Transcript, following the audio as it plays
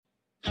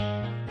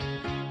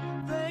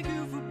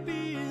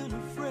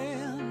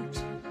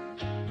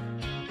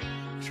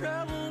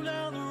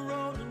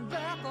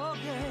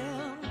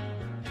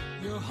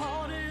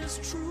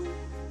is true.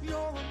 You're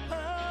a pearl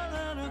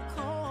and a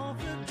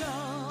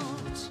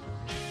confidant.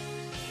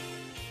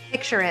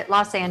 Picture it,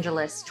 Los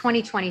Angeles,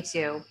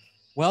 2022.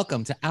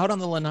 Welcome to Out on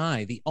the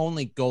Lanai, the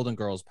only Golden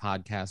Girls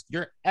podcast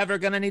you're ever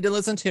going to need to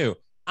listen to.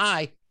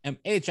 I am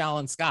H.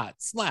 Alan Scott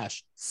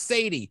 /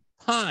 Sadie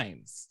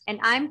Pines. And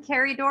I'm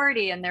Carrie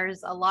Doherty, and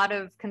there's a lot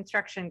of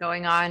construction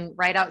going on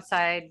right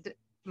outside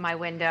my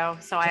window,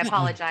 so I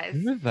apologize.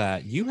 With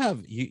that, you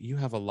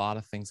have a lot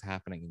of things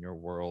happening in your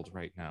world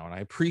right now, and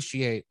I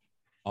appreciate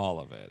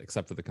all of it,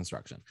 except for the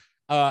construction.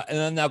 And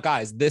then now,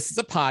 guys, this is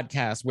a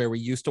podcast where we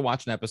used to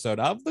watch an episode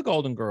of The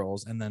Golden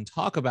Girls and then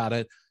talk about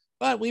it,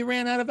 but we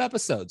ran out of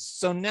episodes.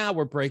 So now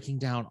we're breaking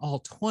down all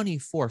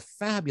 24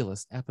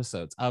 fabulous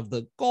episodes of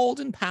The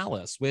Golden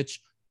Palace,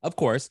 which, of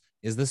course,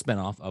 is the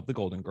spinoff of The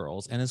Golden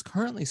Girls and is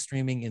currently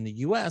streaming in the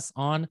US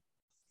on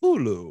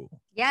Hulu.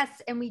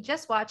 Yes, and we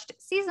just watched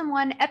season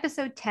 1,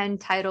 episode 10,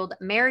 titled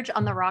Marriage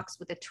on the Rocks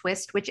with a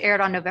Twist, which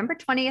aired on November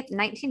 20th,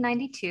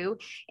 1992,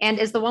 and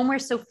is the one where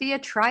Sophia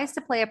tries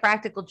to play a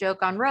practical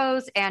joke on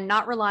Rose, and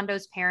not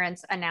Rolando's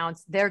parents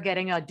announce they're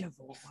getting a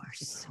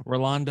divorce.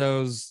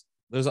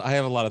 I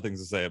have a lot of things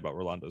to say about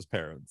Rolando's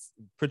parents,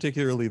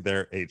 particularly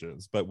their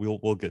ages, but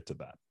we'll get to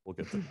that.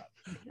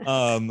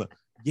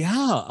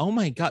 Yeah. Oh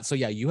my God. So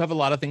yeah, you have a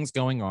lot of things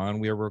going on.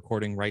 We are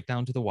recording right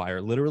down to the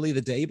wire. Literally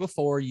the day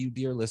before you,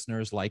 dear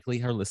listeners,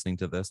 likely are listening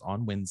to this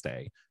on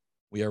Wednesday.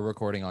 We are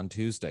recording on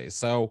Tuesday.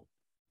 So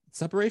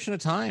separation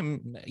of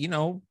time,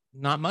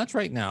 not much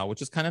right now,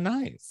 which is kind of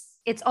nice.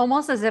 It's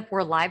almost as if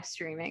we're live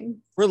streaming.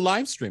 We're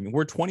live streaming.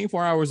 We're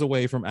 24 hours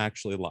away from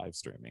actually live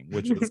streaming,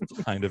 which is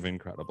kind of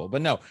incredible.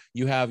 But no,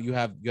 you have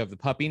the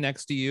puppy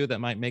next to you that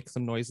might make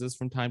some noises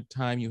from time to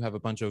time. You have a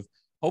bunch of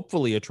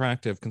hopefully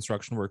attractive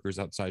construction workers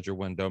outside your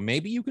window.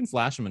 Maybe you can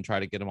flash them and try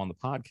to get them on the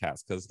podcast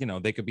because,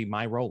 they could be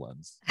my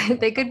Rolands.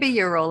 They could be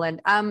your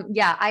Roland.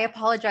 Yeah, I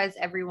apologize,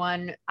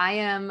 everyone.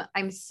 I'm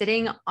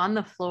sitting on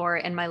the floor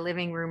in my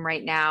living room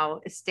right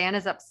now. Stan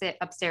is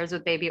upstairs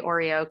with baby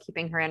Oreo,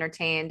 keeping her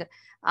entertained.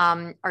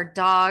 Our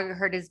dog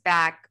hurt his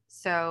back,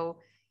 so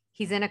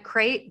he's in a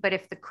crate, but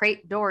if the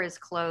crate door is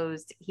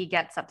closed, he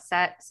gets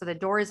upset. So the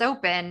door is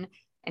open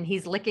and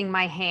he's licking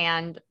my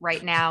hand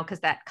right now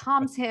because that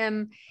calms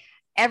him.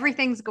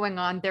 Everything's going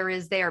on.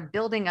 They are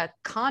building a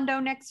condo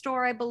next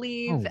door, I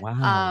believe. Oh,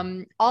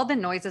 wow. All the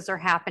noises are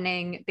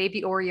happening.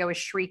 Baby Oreo is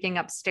shrieking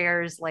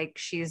upstairs like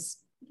she's,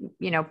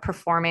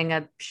 performing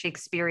a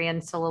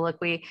Shakespearean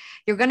soliloquy.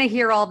 You're going to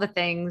hear all the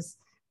things,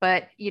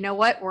 but you know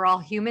what? We're all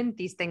human.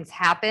 These things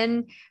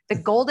happen. The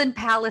Golden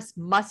Palace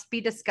must be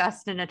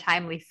discussed in a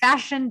timely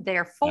fashion.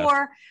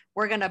 Therefore,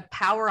 we're going to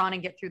power on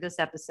and get through this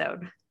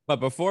episode. But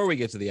before we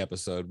get to the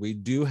episode, we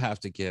do have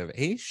to give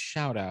a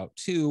shout out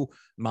to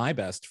my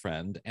best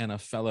friend and a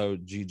fellow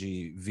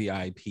GG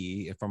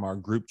VIP from our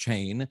group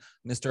chain,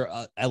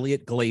 Mr.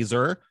 Elliot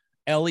Glazer.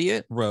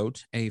 Elliot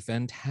wrote a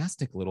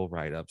fantastic little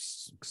write-up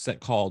set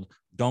called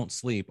Don't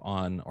Sleep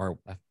on, or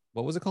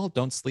what was it called?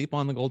 Don't Sleep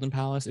on the Golden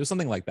Palace. It was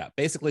something like that.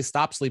 Basically,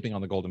 stop sleeping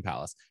on the Golden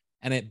Palace.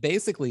 And it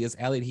basically is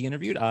Elliot. He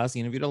interviewed us. He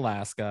interviewed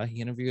Alaska.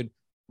 He interviewed,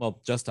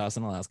 just us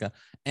in Alaska.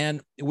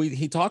 And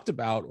he talked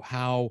about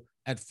how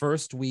at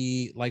first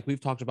we've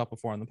talked about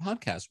before on the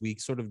podcast, we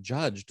sort of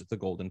judged the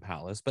Golden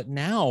Palace, but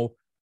now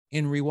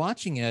in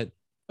rewatching it,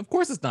 of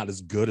course, it's not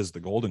as good as the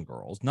Golden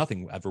Girls.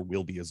 Nothing ever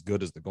will be as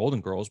good as the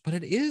Golden Girls, but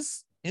it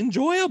is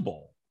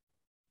enjoyable.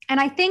 And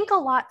I think a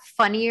lot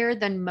funnier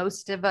than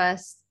most of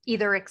us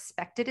either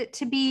expected it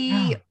to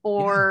be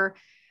or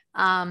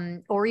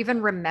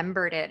even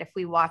remembered it if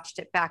we watched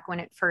it back when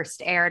it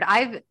first aired.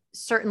 I've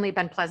certainly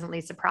been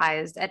pleasantly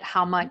surprised at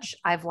how much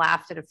I've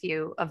laughed at a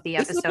few of the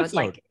episodes.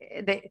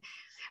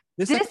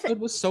 This episode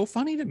was so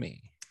funny to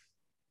me.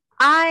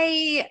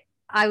 I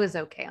was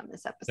okay on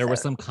this episode. There were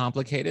some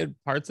complicated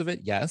parts of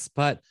it, yes,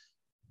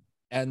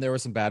 and there were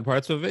some bad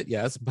parts of it,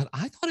 yes, but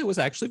I thought it was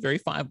actually very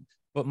fun.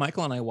 But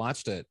Michael and I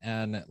watched it,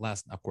 and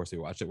of course we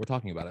watched it. We're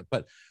talking about it,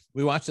 but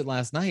we watched it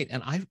last night,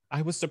 and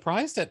I was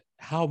surprised at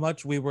how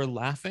much we were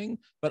laughing,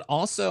 but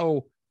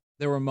also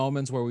there were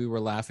moments where we were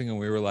laughing and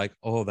we were like,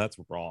 "Oh, that's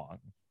wrong.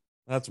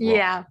 That's wrong."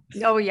 Yeah.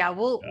 Oh, yeah.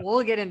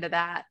 We'll get into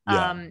that.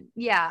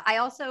 Yeah. I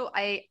also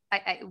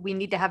we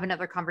need to have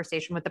another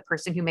conversation with the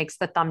person who makes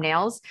the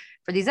thumbnails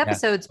for these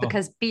episodes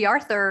because B.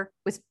 Arthur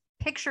was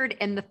pictured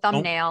in the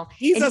thumbnail.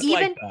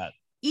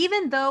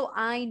 Even though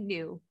I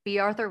knew B.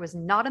 Arthur was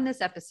not in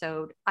this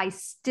episode, I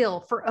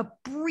still, for a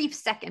brief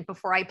second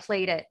before I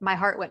played it, my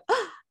heart went,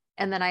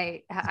 and then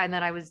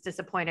I was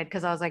disappointed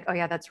because I was like, oh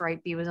yeah, that's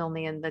right. B was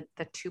only in the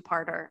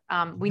two-parter.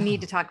 We need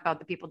to talk about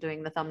the people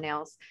doing the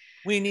thumbnails.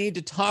 We need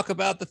to talk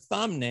about the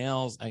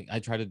thumbnails. I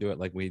try to do it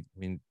like we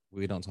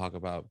don't talk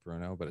about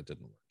Bruno, but it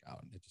didn't work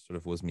out. It just sort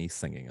of was me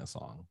singing a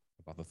song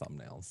about the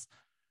thumbnails,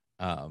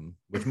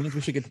 which means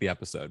we should get to the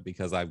episode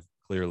because I've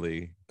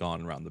clearly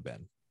gone around the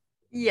bend.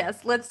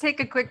 Yes, let's take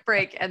a quick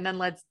break and then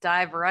let's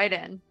dive right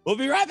in. We'll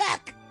be right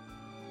back.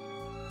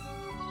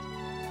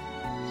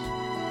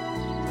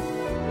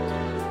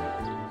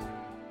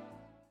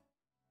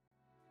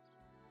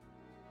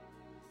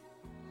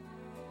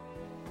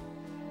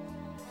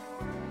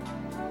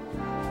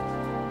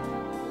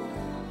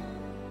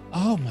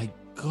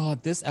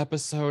 This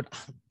episode,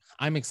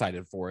 I'm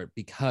excited for it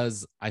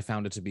because I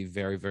found it to be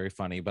very, very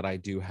funny, but I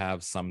do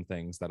have some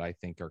things that I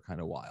think are kind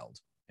of wild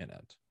in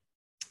it.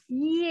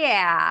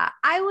 Yeah,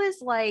 I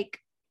was like,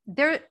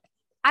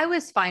 I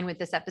was fine with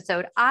this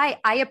episode. I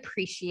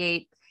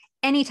appreciate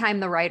anytime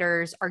the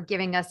writers are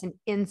giving us an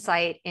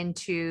insight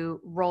into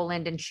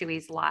Roland and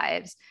Chewy's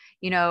lives.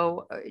 You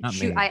know, Not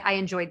me. I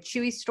enjoyed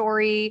Chewy's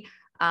story,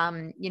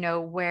 you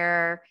know,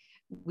 where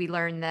we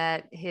learned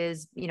that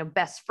his, you know,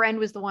 best friend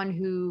was the one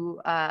who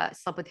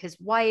slept with his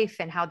wife,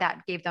 and how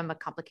that gave them a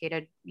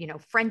complicated, you know,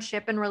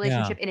 friendship and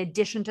relationship, in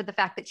addition to the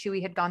fact that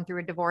Chewy had gone through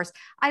a divorce.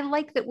 I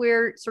like that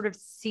we're sort of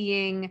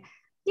seeing,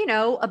 you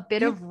know, a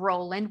bit of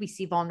Roland. We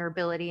see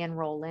vulnerability in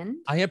Roland.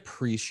 I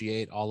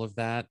appreciate all of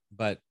that,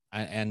 but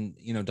and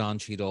you know, Don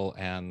Cheadle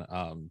and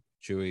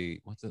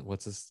Chewy,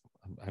 what's his?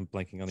 I'm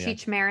blanking on the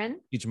Cheech Marin.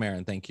 Cheech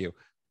Marin, thank you.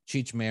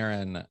 Cheech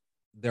Marin,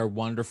 they're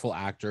wonderful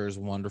actors,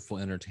 wonderful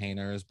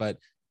entertainers, but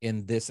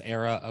in this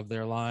era of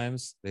their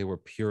lives, they were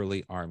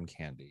purely arm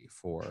candy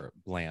for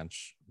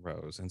Blanche,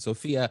 Rose, and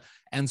Sophia.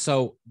 And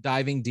so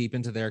diving deep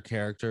into their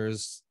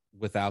characters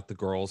without the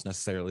girls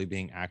necessarily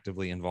being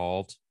actively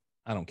involved,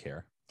 I don't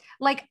care.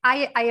 Like,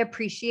 I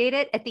appreciate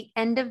it. At the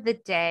end of the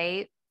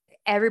day,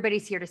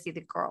 everybody's here to see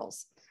the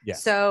girls.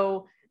 Yes.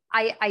 So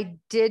I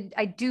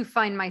do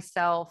find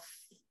myself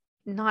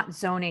not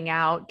zoning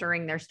out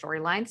during their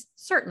storylines.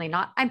 Certainly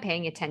not. I'm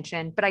paying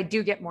attention, but I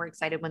do get more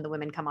excited when the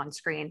women come on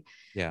screen.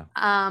 Yeah.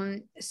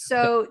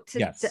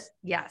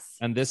 Yes.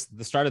 And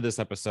the start of this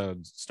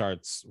episode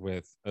starts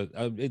with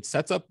it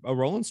sets up a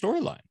Roland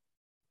storyline.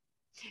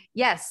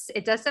 Yes,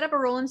 it does set up a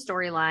Roland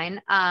storyline.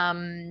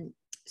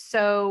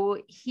 So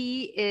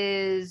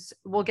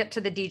we'll get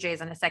to the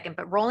DJs in a second,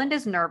 but Roland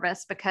is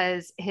nervous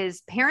because his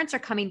parents are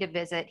coming to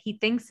visit. He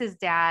thinks his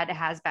dad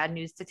has bad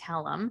news to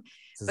tell him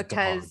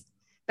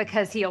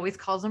because he always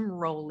calls him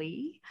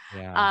Rolly.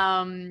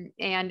 Yeah. And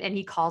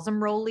he calls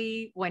him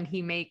Rolly when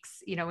he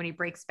makes, you know, when he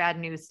breaks bad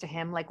news to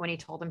him, like when he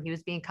told him he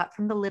was being cut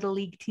from the Little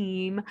League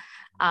team.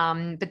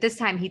 But this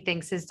time he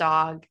thinks his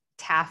dog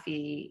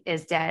Taffy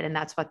is dead, and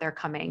that's what they're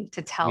coming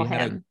to tell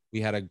him.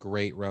 We had a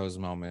great Rose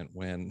moment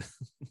when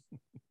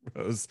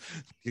Rose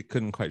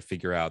couldn't quite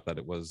figure out that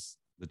it was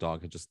the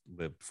dog had just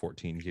lived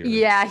 14 years.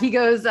 Yeah, he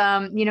goes,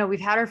 you know, we've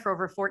had her for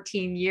over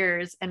 14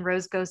 years. And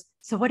Rose goes,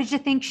 so what did you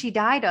think she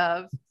died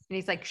of? And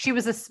he's like, she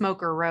was a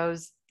smoker,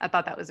 Rose. I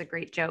thought that was a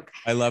great joke.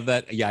 I love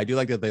that. Yeah, I do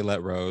like that they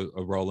let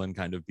Roland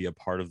kind of be a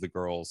part of the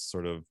girls,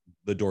 sort of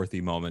the Dorothy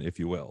moment, if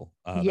you will.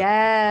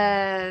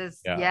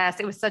 Yes.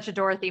 It was such a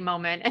Dorothy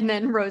moment. And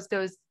then Rose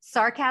goes,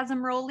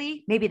 sarcasm,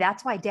 Rolly? Maybe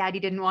that's why Daddy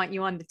didn't want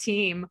you on the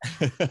team.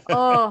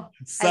 Oh,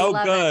 so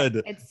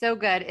good. It's so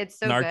good. It's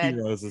so Narky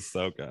good. Rose is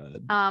so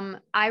good.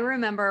 I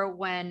remember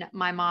when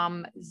my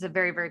mom, this is a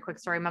very, very quick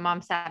story. My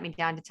mom sat me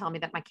down to tell me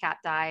that my cat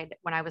died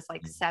when I was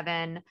like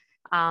 7.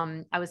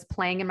 I was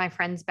playing in my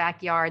friend's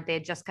backyard. They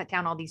had just cut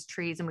down all these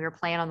trees and we were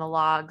playing on the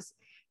logs.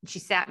 And she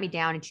sat me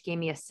down and she gave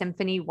me a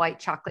Symphony white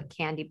chocolate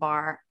candy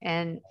bar.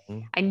 And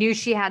I knew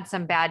she had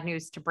some bad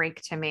news to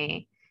break to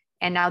me.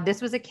 And now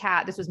this was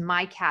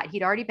my cat.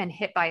 He'd already been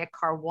hit by a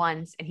car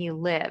once and he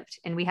lived.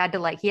 And he had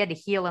to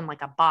heal in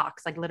like a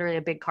box, like literally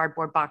a big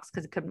cardboard box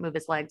because he couldn't move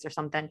his legs or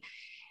something.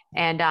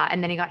 And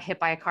then he got hit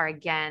by a car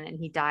again and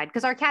he died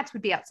because our cats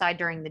would be outside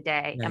during the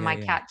day. And my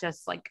cat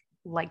just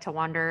liked to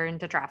wander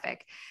into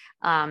traffic.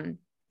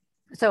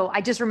 So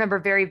I just remember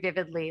very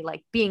vividly,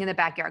 like being in the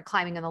backyard,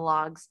 climbing in the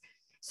logs.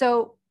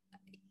 So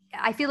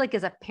I feel like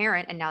as a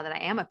parent, and now that I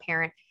am a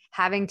parent,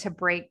 having to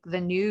break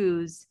the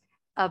news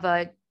of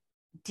a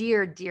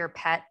dear, dear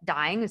pet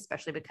dying,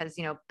 especially because,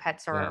 you know,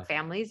 pets are our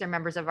families, they're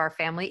members of our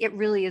family. It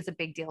really is a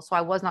big deal. So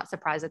I was not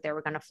surprised that they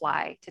were going to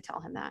fly to tell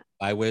him that.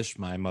 I wish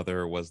my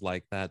mother was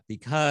like that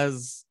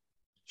because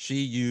she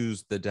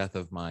used the death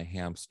of my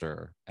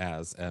hamster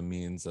as a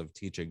means of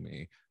teaching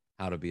me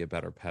how to be a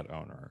better pet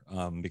owner,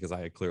 because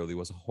I clearly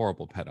was a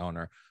horrible pet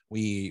owner.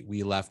 We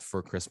left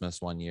for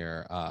Christmas one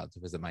year to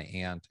visit my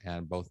aunt,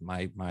 and both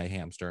my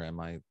hamster and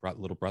my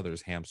little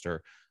brother's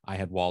hamster, I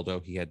had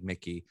Waldo, he had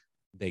Mickey.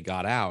 They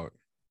got out,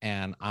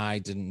 and I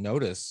didn't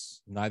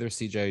notice, neither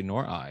CJ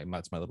nor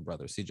that's my little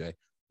brother CJ,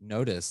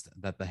 noticed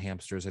that the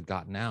hamsters had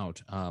gotten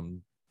out.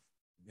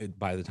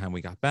 By the time we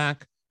got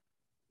back,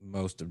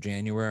 most of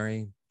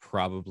January,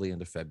 probably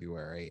into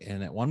February.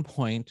 And at one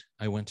point,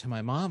 I went to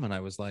my mom and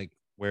I was like,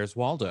 where's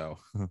Waldo?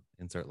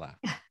 Insert laugh.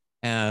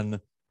 And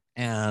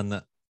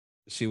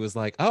she was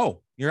like,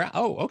 oh, you're out.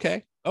 Oh,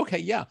 okay.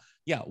 Yeah.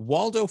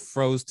 Waldo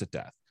froze to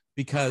death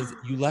because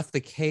you left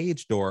the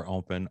cage door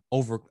open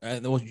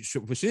well,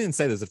 she didn't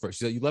say this at first.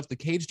 She said you left the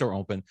cage door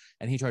open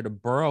and he tried to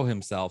burrow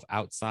himself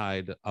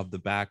outside of the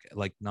back,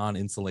 like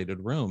non-insulated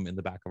room in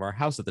the back of our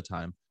house at the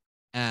time.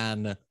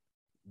 And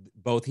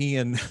both he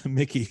and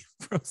Mickey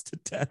froze to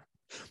death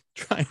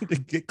trying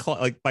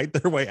to bite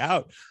their way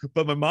out.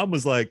 But my mom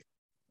was like,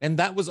 and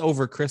that was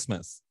over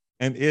Christmas.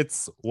 And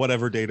it's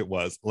whatever date it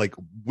was, like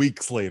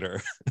weeks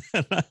later.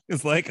 And I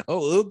was like,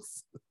 oh,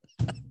 oops.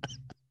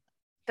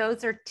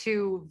 those are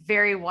two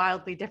very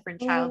wildly different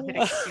childhood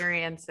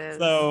experiences.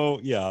 So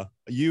yeah,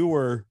 you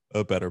were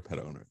a better pet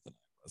owner than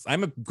I was.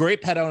 I'm a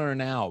great pet owner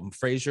now.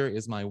 Frasier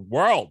is my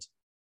world.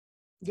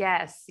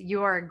 Yes,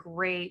 you are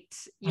great.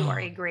 You are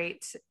a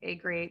great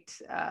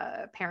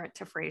parent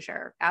to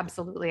Frasier.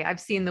 Absolutely. I've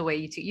seen the way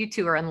you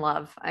two are in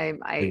love. They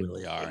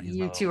really are.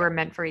 You two are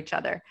meant for each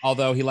other.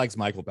 Although he likes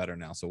Michael better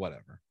now, so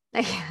whatever.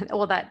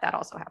 Well, that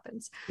also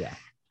happens. Yeah.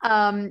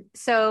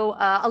 So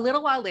a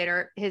little while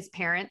later, his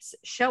parents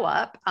show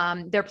up.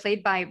 They're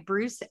played by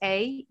Bruce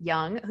A.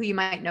 Young, who you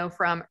might know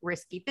from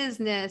Risky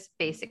Business,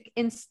 Basic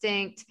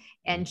Instinct,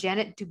 and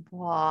Janet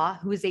Dubois,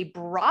 who is a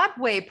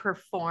Broadway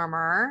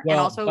performer. Well,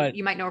 and also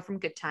you might know her from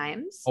Good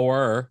Times.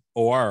 Or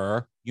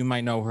you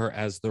might know her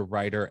as the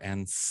writer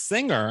and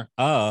singer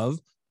of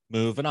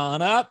Moving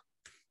On Up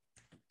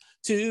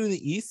to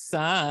the East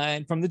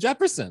Side from the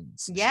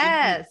Jeffersons.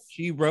 Yes.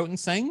 She wrote and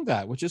sang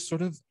that, which is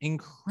sort of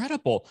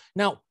incredible.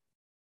 Now,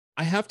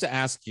 I have to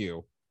ask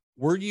you,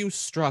 were you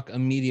struck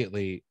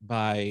immediately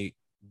by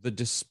the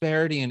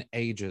disparity in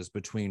ages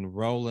between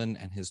Roland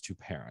and his two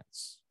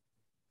parents?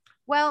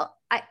 Well,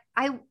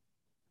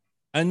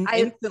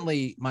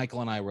 Instantly,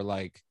 Michael and I were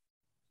like,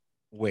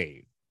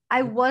 wait.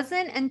 I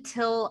wasn't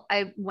until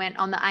I went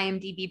on the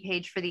IMDb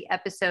page for the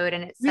episode,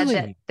 and it said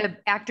Really? that the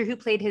actor who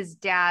played his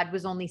dad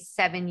was only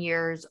 7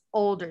 years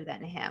older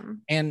than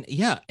him. And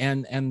yeah,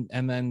 and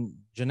then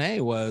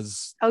Janae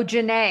was. Oh,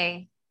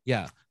 Janae.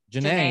 Yeah,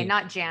 Janae,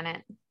 not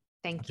Janet.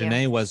 Thank you.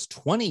 Janae was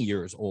 20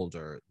 years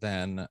older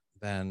than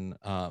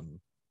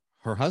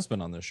her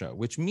husband on the show,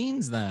 which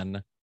means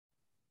then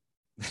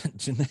that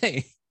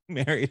Janae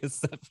married a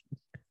 7.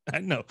 I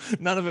know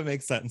none of it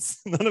makes sense.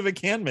 None of it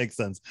can make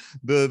sense.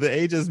 The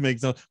ages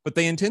make no, but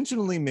they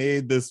intentionally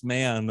made this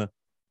man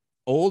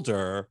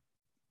older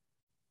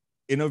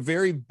in a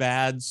very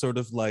bad sort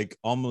of like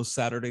almost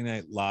Saturday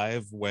Night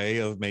Live way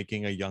of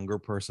making a younger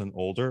person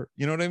older.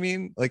 You know what I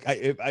mean? Like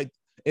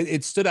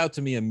it stood out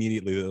to me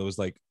immediately that it was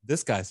like,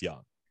 this guy's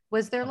young.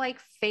 Was there like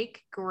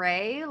fake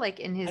gray, like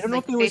in his I don't know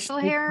like if it was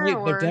facial fake hair? gray.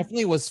 Or... There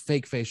definitely was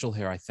fake facial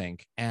hair, I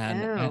think.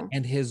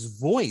 And his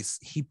voice,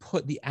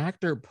 the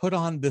actor put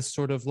on this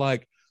sort of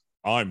like,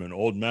 I'm an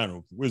old man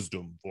of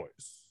wisdom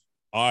voice.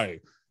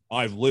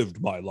 I've lived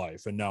my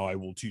life and now I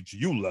will teach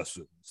you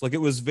lessons. Like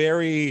it was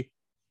very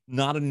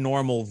not a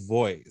normal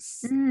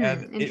voice.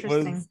 And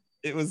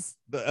it was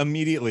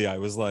immediately I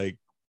was like,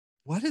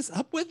 what is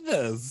up with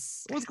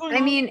this? What's going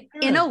on? I mean,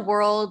 in a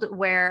world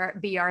where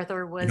B.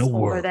 Arthur was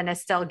older than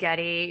Estelle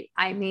Getty,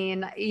 I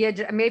mean,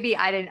 yeah, maybe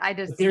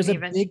there's a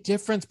big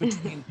difference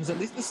between, because at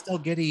least Estelle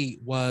Getty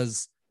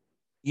was,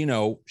 you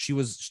know, she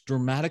was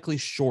dramatically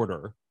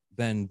shorter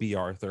than B.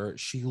 Arthur.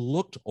 She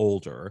looked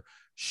older.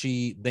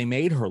 They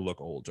made her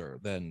look older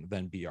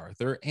than B.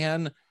 Arthur.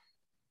 And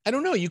I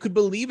don't know, you could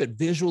believe it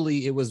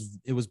visually. It was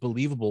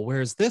believable.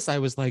 Whereas this, I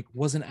was like,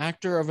 was an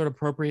actor of an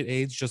appropriate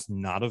age just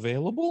not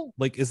available?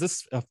 Like, is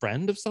this a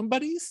friend of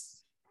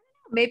somebody's?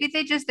 Maybe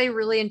they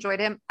really enjoyed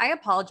him. I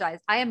apologize.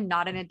 I am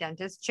not in a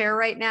dentist chair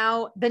right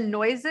now. The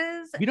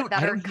noises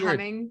that are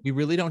coming. We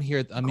really don't hear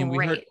it. I mean,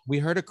 Great. we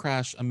heard a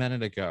crash a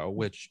minute ago,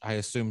 which I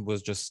assumed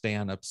was just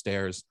Stan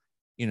upstairs,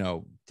 you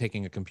know,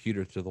 taking a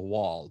computer to the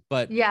wall.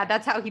 But yeah,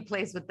 that's how he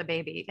plays with the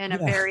baby in a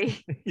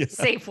very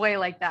safe way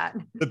like that.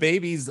 The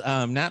baby's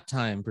nap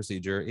time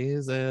procedure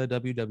is a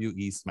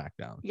WWE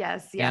SmackDown.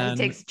 Yes. Yeah. He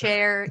takes a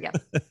chair. Yeah.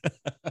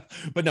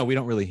 But no, we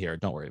don't really hear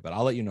it. Don't worry about it.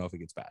 I'll let you know if it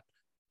gets bad.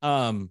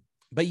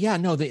 But yeah,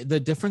 no, the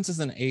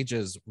differences in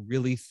ages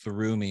really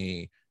threw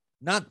me.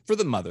 Not for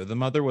the mother. The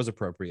mother was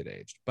appropriate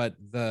aged, but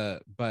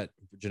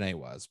Janae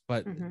was.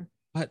 But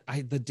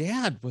the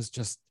dad was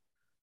just,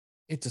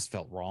 it just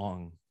felt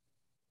wrong.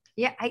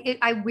 Yeah,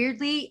 I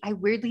weirdly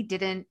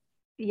didn't.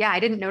 Yeah,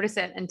 I didn't notice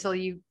it until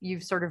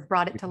you've sort of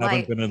brought it to light.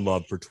 Haven't been in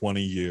love for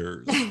 20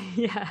 years.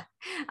 Yeah.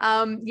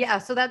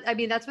 So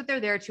that's what they're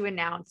there to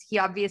announce. He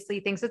obviously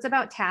thinks it's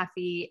about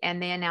Taffy,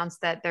 and they announce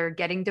that they're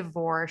getting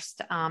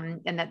divorced,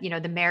 and that, you know,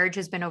 the marriage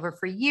has been over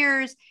for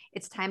years.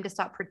 It's time to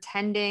stop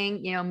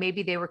pretending. You know,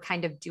 maybe they were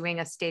kind of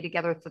doing a stay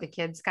together for the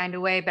kids kind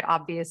of way, but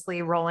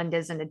obviously Roland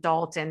is an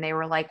adult, and they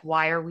were like,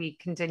 why are we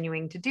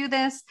continuing to do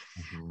this?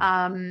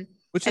 Mm-hmm.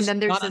 Which is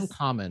not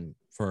uncommon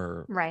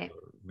for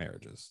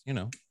marriages, you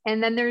know.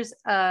 And then there's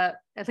I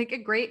think a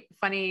great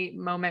funny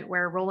moment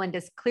where Roland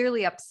is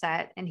clearly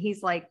upset, and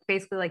he's like,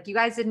 basically like, you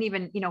guys didn't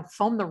even, you know,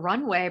 foam the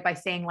runway by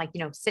saying like, you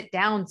know, sit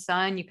down,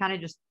 son. You kind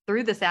of just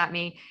threw this at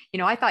me. You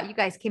know, I thought you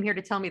guys came here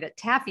to tell me that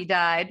Taffy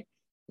died.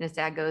 And his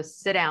dad goes,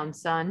 sit down,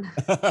 son.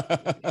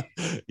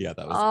 Yeah,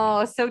 that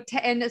was. So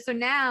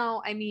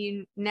now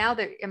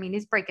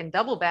he's breaking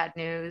double bad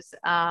news.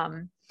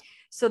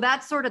 So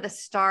that's sort of the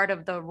start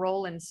of the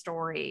Roland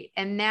story.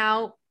 And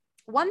now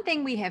one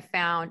thing we have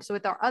found, so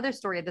with our other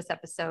story of this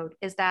episode,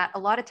 is that a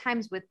lot of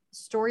times with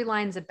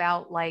storylines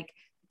about like,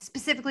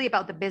 specifically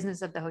about the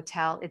business of the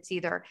hotel, it's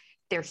either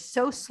they're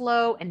so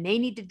slow and they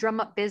need to drum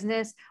up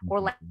business,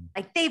 or like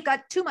they've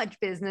got too much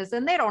business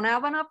and they don't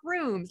have enough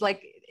rooms.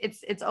 Like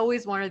it's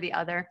always one or the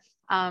other.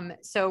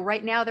 So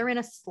right now they're in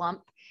a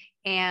slump.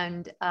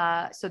 And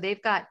so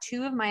they've got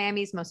two of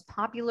Miami's most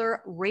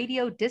popular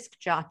radio disc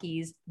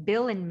jockeys,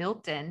 Bill and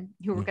Milton,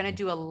 who were going to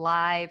do a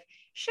live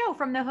show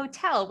from the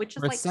hotel, which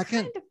is For a like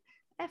second, kind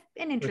of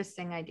an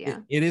interesting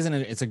idea. It isn't.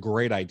 It's a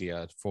great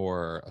idea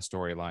for a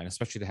storyline,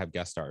 especially to have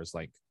guest stars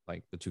like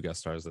the two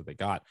guest stars that they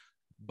got.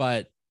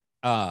 But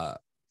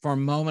for a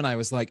moment, I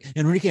was like,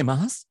 Enrique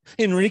Mas.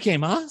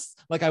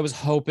 Like I was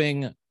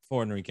hoping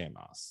for Enrique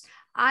Mas.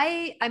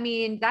 I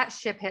mean that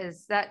ship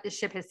has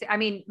I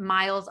mean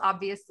Miles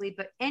obviously,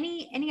 but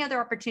any other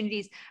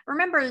opportunities.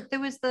 Remember there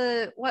was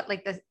the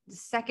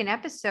second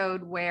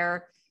episode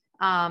where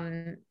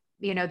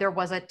there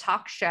was a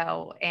talk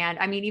show, and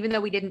I mean even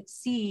though we didn't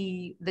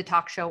see the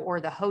talk show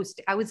or the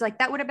host, I was like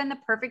that would have been the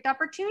perfect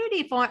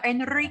opportunity for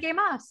Enrique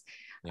Mas.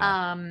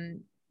 Yeah.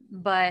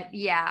 But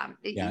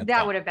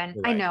that would have been,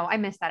 right. I know I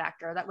missed that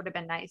actor. That would have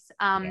been nice.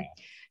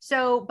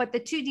 So, but the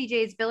two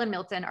DJs, Bill and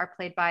Milton, are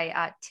played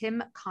by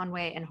Tim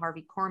Conway and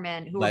Harvey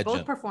Korman, who are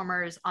both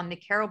performers on the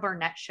Carol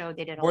Burnett show.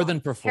 They did a lot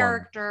of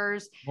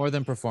characters. More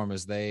than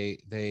performers.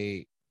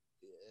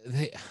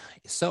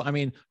 So, I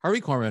mean, Harvey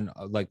Korman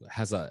like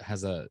has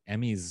a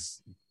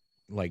Emmys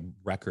like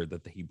record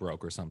that he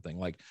broke or something.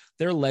 Like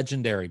they're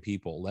legendary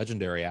people,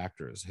 legendary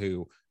actors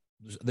who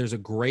there's a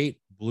great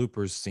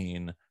bloopers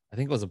scene. I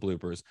think it was a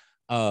bloopers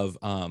of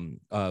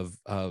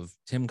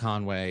Tim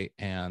Conway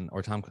Tim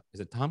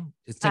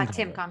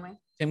Conway.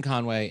 Tim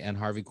Conway and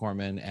Harvey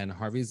Korman, and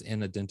Harvey's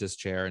in a dentist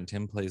chair and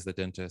Tim plays the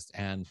dentist,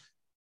 and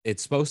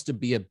it's supposed to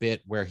be a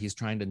bit where he's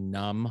trying to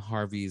numb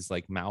Harvey's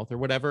like mouth or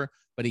whatever,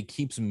 but he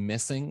keeps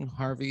missing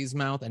Harvey's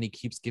mouth, and he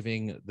keeps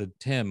giving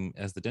Tim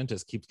as the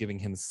dentist keeps giving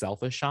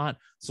himself a shot,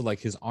 so like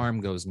his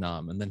arm goes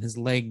numb and then his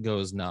leg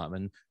goes numb,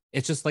 and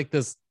it's just like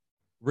this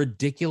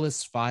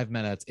ridiculous 5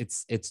 minutes.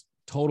 It's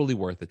totally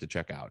worth it to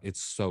check out. It's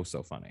so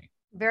funny.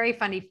 Very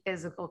funny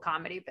physical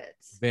comedy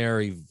bits.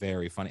 Very,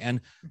 very funny.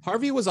 And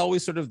Harvey was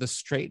always sort of the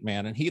straight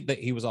man, and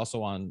he was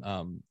also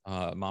on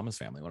Mama's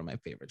Family, one of my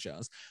favorite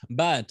shows.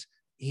 But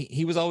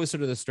he was always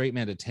sort of the straight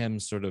man to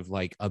Tim's sort of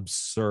like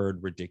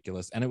absurd,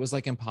 ridiculous. And it was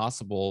like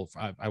impossible.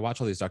 I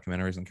watch all these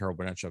documentaries on Carol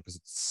Burnett show because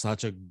it's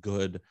such a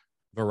good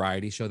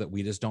variety show that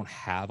we just don't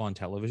have on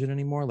television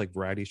anymore. Like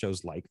variety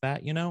shows like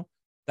that,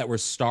 that were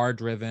star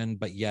driven,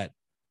 but yet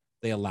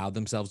they allowed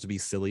themselves to be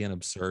silly and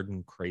absurd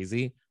and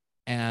crazy.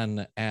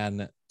 And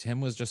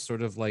Tim was just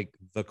sort of like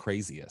the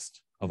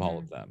craziest of all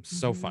of them.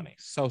 So funny.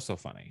 So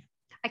funny.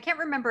 I can't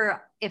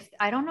remember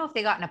I don't know if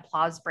they got an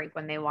applause break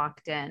when they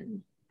walked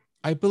in.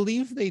 I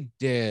believe they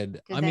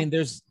did. Mean,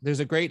 there's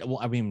a great,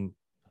 the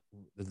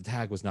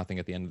tag was nothing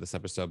at the end of this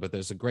episode, but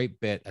there's a great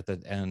bit at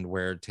the end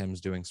where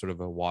Tim's doing sort of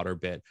a water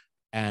bit,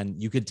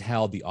 and you could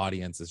tell the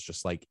audience is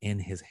just like in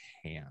his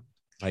hand.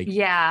 Like,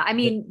 yeah. I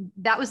mean,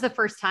 that was the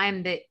first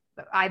time that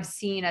I've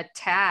seen a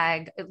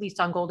tag, at least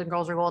on Golden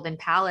Girls or Golden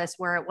Palace,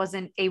 where it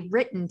wasn't a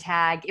written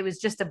tag. It was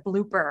just a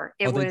blooper.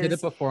 They did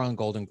it before on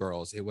Golden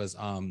Girls. It was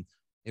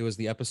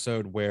the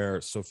episode where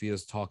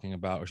Sophia's talking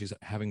about, or she's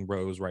having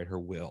Rose write her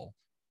will.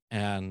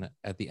 And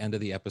at the end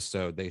of the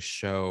episode, they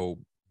show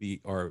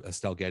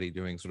Estelle Getty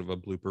doing sort of a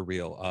blooper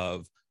reel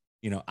of,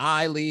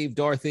 I leave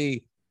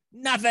Dorothy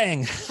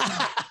nothing.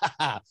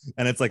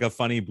 And it's like a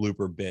funny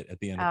blooper bit at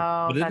the end.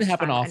 But it didn't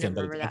happen often.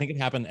 But I think it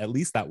happened at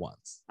least that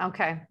once.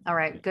 Okay. All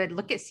right. Good.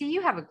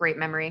 You have a great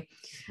memory.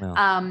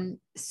 Well.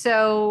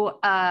 So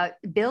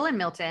Bill and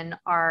Milton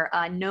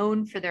are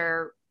known for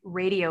their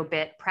radio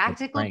bit,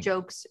 practical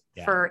jokes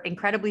for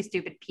incredibly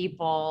stupid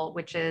people,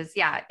 which is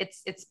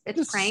it's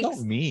pranks.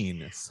 So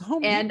mean.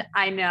 And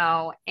I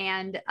know,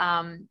 and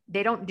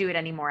they don't do it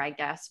anymore, I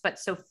guess. But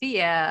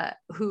Sophia,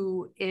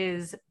 who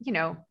is,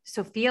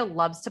 Sophia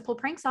loves to pull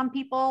pranks on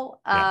people.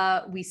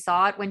 We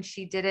saw it when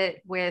she did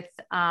it with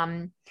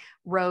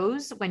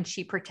Rose, when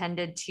she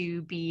pretended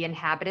to be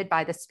inhabited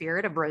by the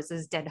spirit of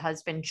Rose's dead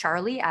husband,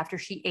 Charlie, after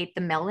she ate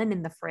the melon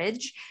in the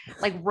fridge.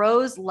 Like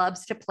Rose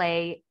loves to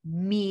play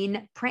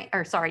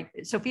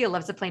Sophia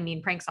loves to play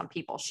mean pranks on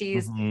people.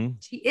 She's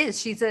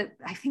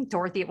I think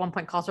Dorothy at one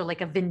point calls her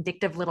like a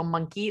vindictive little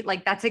monkey.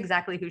 Like that's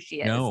exactly who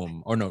she is.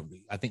 Gnome, or no,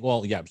 I think,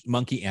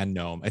 monkey and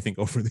gnome, I think,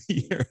 over the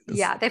years.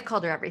 Yeah, they've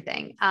called her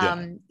everything.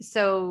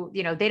 So,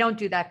 they don't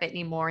do that bit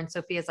anymore. And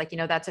Sophia's like,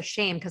 that's a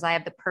shame because I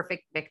have the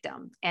perfect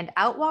victim. And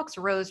out walks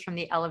Rose from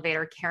the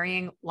elevator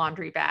carrying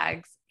laundry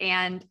bags.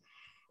 And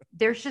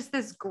there's just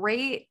this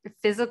great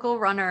physical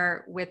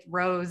runner with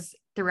Rose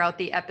throughout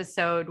the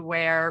episode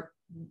where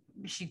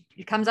she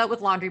comes out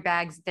with laundry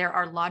bags. There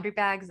are laundry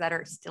bags that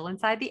are still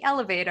inside the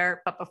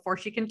elevator, but before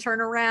she can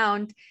turn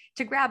around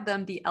to grab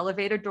them, the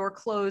elevator door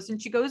closed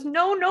and she goes,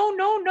 no.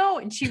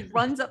 And she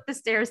runs up the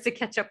stairs to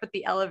catch up with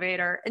the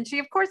elevator. And she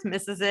of course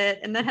misses it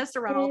and then has to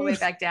run all the way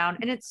back down.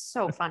 And it's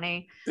so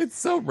funny. It's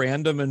so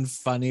random and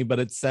funny, but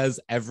it says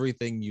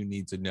everything you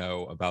need to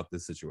know about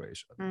this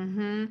situation.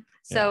 Mm-hmm.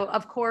 So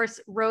of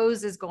course,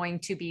 Rose is going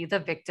to be the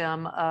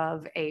victim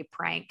of a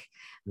prank.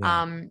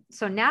 Yeah.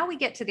 So now we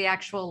get to the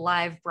actual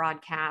live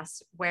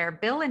broadcast where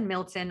Bill and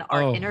Milton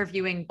are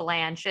interviewing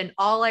Blanche, and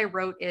all I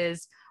wrote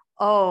is,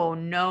 oh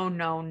no.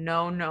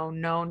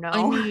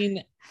 I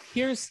mean,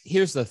 here's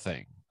the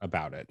thing.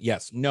 about it.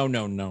 Yes. No,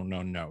 no, no,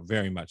 no, no.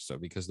 Very much so,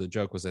 because the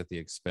joke was at the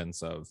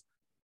expense of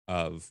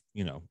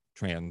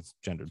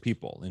transgendered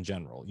people in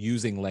general,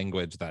 using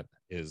language that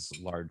is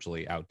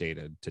largely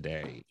outdated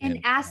today. And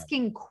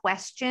asking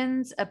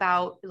questions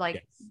about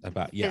like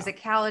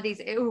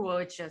physicalities. Ew,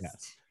 it's just.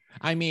 Yes.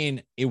 I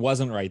mean, it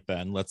wasn't right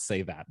then, let's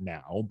say that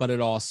now, but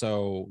it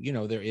also,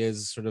 there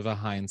is sort of a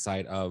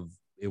hindsight of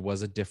it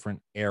was a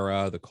different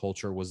era. The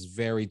culture was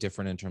very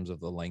different in terms of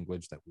the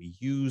language that we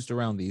used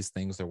around these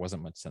things. There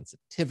wasn't much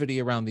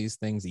sensitivity around these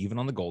things, even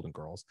on the Golden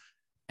Girls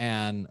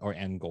and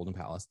Golden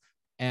Palace.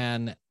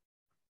 And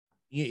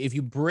if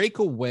you break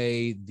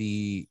away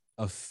the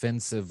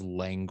offensive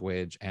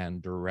language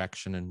and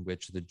direction in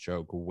which the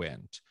joke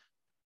went,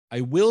 I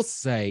will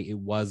say it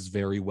was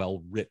very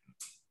well written,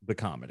 the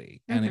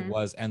comedy, and it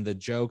was, and the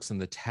jokes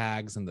and the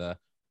tags and the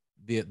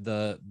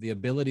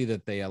ability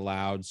that they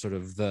allowed sort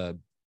of the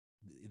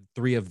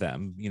three of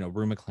them,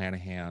 Rue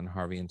McClanahan,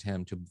 Harvey, and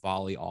Tim, to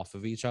volley off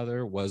of each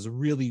other was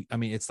really, I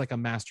mean, it's like a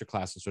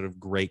masterclass of sort of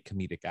great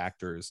comedic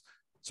actors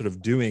sort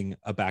of doing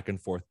a back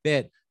and forth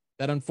bit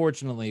that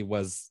unfortunately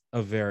was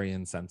a very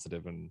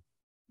insensitive and,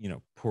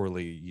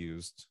 poorly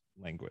used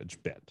language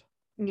bit.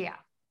 Yeah.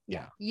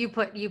 You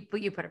put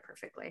it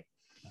perfectly.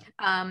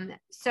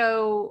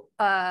 So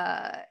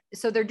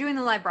they're doing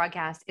the live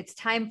broadcast. It's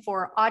time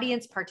for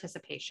audience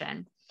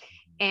participation.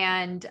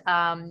 And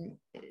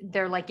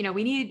they're like,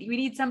 we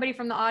need somebody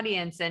from the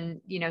audience.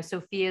 And,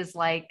 Sophia's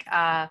like,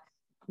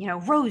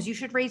 Rose, you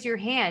should raise your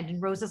hand.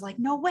 And Rose is like,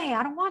 no way,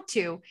 I don't want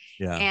to.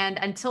 Yeah. And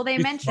until they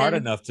mention, smart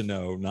enough to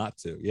know not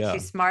to. Yeah.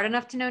 She's smart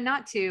enough to know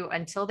not to,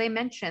 until they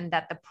mention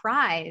that the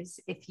prize,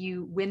 if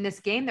you win this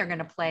game they're going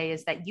to play,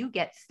 is that you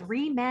get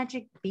 3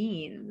 magic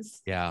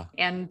beans. Yeah.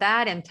 And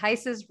that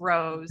entices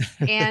Rose.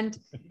 And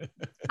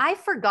I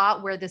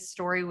forgot where this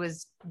story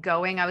was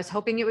going. I was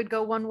hoping it would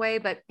go one way,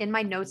 but in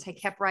my notes I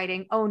kept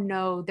writing, oh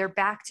no, they're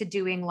back to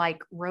doing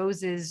like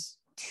Rose is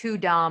too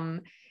dumb.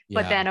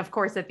 But then, of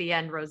course, at the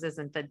end, Rose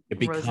isn't the. It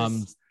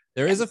becomes.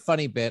 There is a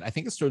funny bit. I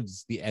think it's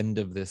towards the end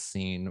of this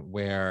scene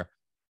where,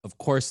 of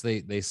course,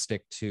 they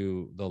stick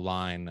to the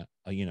line.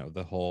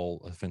 The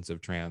whole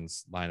offensive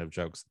trans line of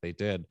jokes that they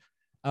did.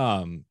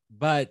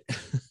 But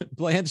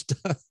Blanche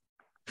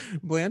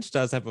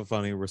does have a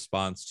funny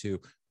response to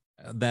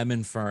them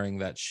inferring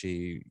that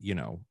she,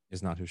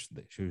 is not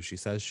who she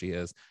says she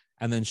is,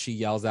 and then she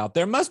yells out,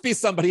 "There must be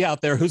somebody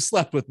out there who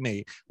slept with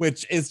me,"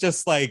 which is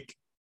just like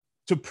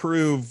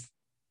to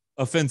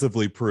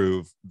offensively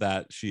prove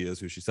that she is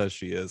who she says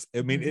she is.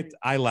 I mean,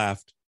 I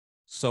laughed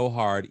so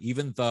hard,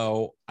 even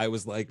though I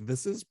was like,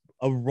 this is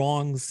a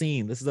wrong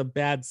scene. This is a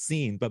bad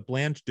scene. But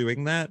Blanche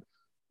doing that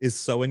is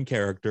so in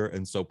character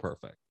and so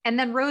perfect. And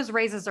then Rose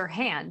raises her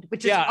hand,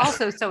 which is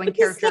also so in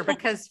character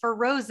because for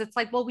Rose, it's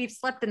like, well, we've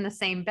slept in the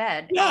same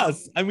bed.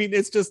 Yes. I mean,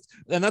 it's just,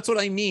 and that's what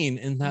I mean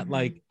in that,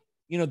 like,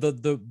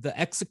 the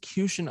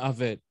execution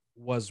of it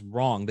was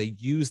wrong. They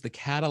used the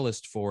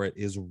catalyst for it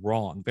is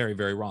wrong, very,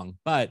 very wrong.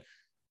 But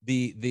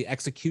the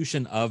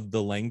execution of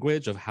the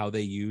language of how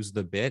they use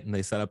the bit and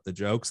they set up the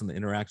jokes and the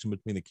interaction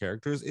between the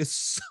characters is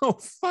so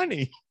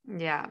funny.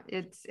 Yeah,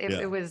 it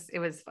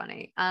was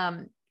funny.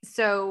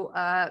 So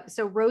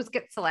Rose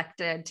gets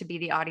selected to be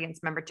the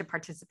audience member to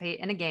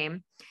participate in a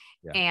game.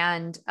 Yeah.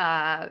 And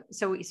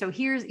so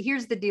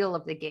here's the deal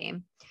of the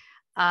game.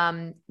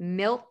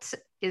 Milt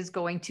is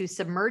going to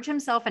submerge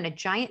himself in a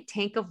giant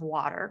tank of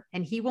water,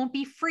 and he won't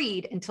be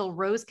freed until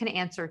Rose can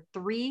answer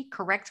 3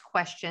 correct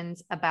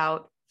questions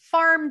about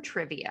farm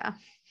trivia.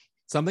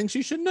 Something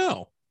she should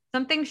know.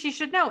 And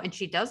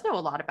she does know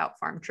a lot about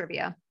farm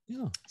trivia.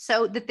 Yeah.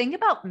 So the thing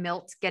about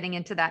Milt getting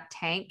into that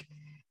tank,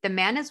 the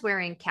man is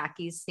wearing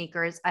khakis,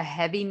 sneakers, a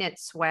heavy knit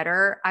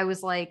sweater. I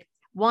was like,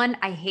 one,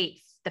 I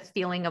hate the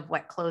feeling of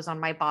wet clothes on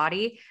my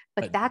body,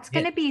 but that's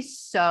going to be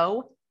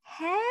so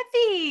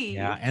heavy.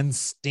 Yeah, and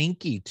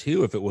stinky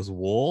too. If it was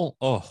wool,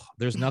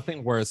 there's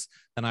nothing worse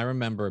than I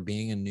remember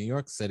being in New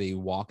York City,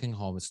 walking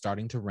home, it's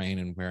starting to rain,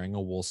 and wearing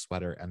a wool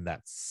sweater, and that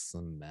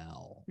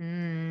smell.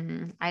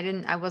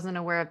 I wasn't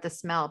aware of the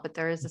smell, but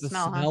there is a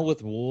smell. Smell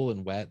with wool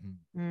and wet,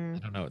 and I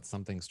don't know. It's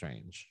something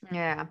strange.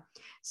 Yeah.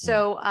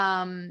 So,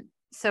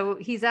 so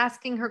he's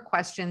asking her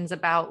questions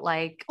about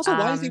like. Also,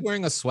 why is he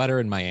wearing a sweater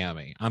in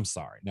Miami? I'm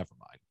sorry. Never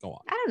mind. Go on.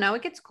 I don't know.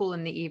 It gets cool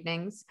in the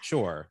evenings.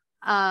 Sure.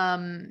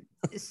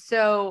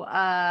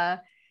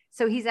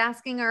 So he's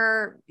asking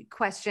her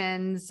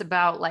questions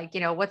about like,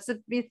 what's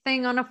the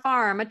thing on a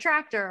farm, a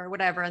tractor or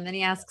whatever. And then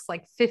he asks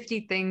like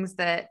 50 things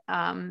that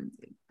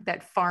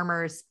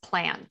farmers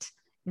plant.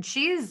 And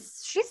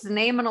she's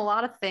naming a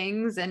lot of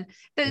things. And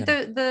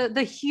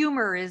the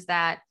humor is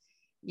that,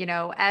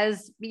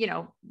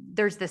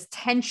 there's this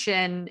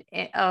tension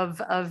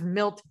of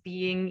Milt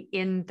being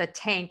in the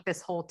tank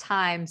this whole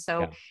time.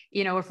 So,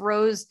 if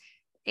Rose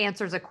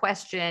answers a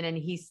question and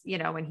he's,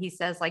 and he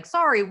says like,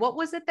 sorry, what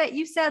was it that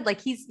you said?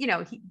 Like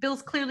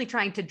Bill's clearly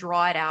trying to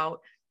draw it out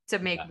to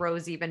make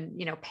Rose even,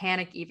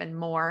 panic even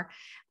more.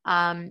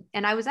 And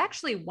I was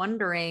actually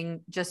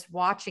wondering, just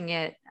watching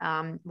it,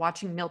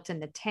 watching Milt in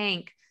the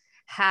tank,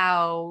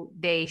 how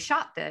they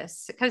shot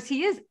this, because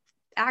he is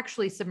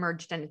actually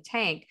submerged in a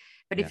tank.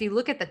 But if Yeah. you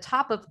look at the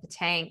top of the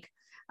tank,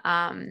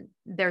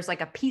 there's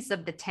like a piece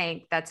of the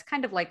tank that's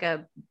kind of like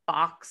a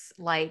box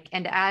like,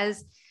 and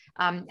as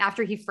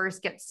after he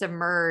first gets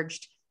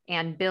submerged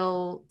and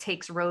Bill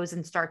takes Rose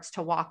and starts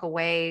to walk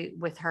away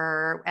with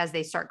her as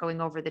they start going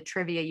over the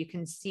trivia, you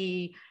can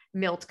see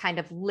Milt kind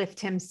of lift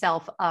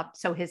himself up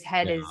so his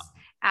head Yeah. is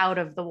out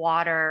of the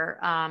water,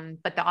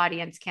 but the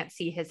audience can't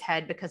see his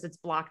head because it's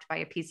blocked by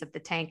a piece of the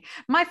tank.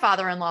 My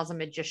father-in-law's a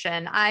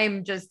magician. I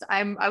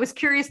was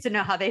curious to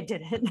know how they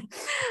did it.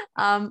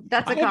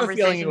 That's a I have a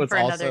feeling it conversation was for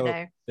another also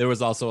day. there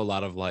was also a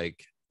lot of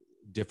like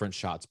different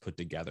shots put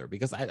together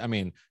because I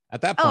mean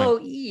at that point Oh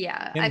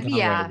yeah, Kim Conroy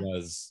yeah.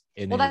 was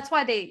in Well, his that's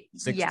why they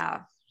 60s, yeah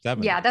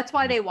 70s. yeah that's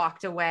why they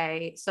walked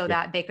away so Yeah.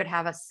 that they could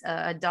have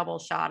a double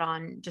shot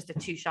on, just a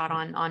two shot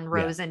on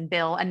Rose and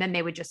Bill, and then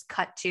they would just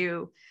cut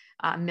to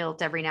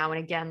Milt every now and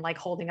again, like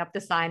holding up the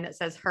sign that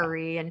says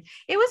hurry. And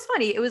it was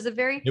funny. It was a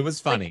very, It was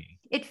funny.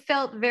 it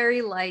felt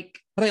very like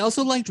But I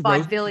also liked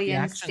Rose's vaudevillian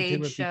reaction to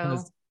stage it show.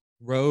 because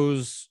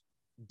Rose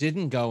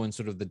didn't go in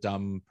sort of the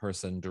dumb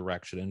person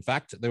direction. In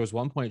fact, there was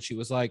one point she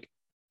was like,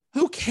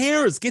 who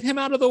cares? Get him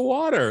out of the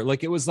water.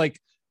 Like it was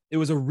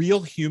a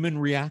real human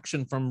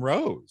reaction from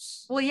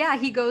Rose. Well, yeah,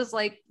 he goes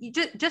like, you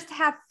just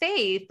have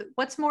faith.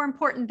 What's more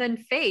important than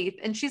faith?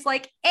 And she's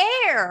like,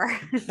 air.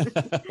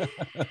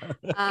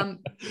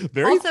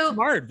 Very also-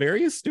 smart,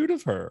 very astute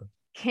of her.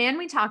 Can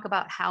we talk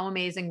about how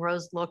amazing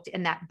Rose looked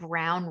in that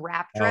brown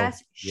wrap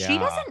dress? yeah. She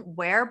doesn't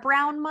wear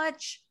brown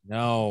much.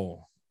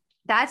 No,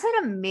 That's an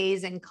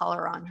amazing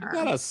color on she her.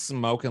 got a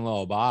smoking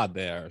little bod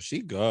there. She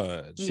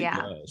good. She Yeah.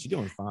 good. She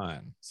doing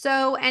fine.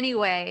 So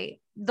anyway,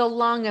 the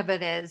long of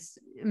it is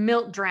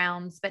Milt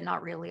drowns, but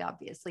not really,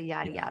 obviously,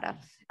 yada, yada.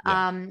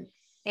 Yeah.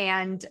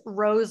 And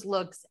Rose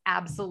looks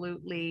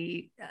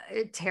absolutely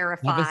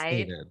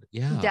terrified,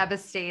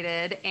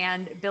 devastated.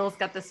 And Bill's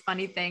got this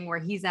funny thing where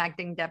he's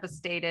acting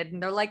devastated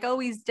and they're like, oh,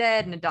 he's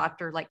dead. And the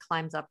doctor like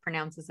climbs up,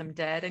 pronounces him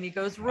dead. And he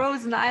goes,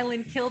 Rose and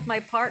Island killed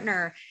my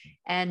partner.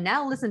 And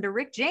now listen to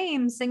Rick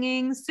James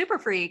singing Super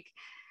Freak.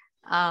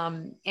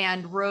 And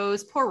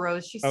Rose, poor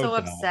Rose, she's so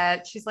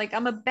upset. She's like,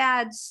 I'm a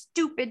bad,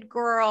 stupid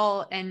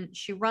girl. And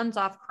she runs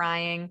off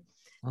crying.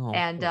 Oh,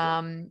 And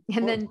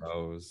then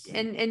Rose.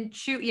 and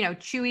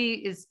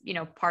Chewie is,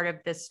 part of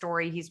this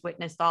story. He's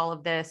witnessed all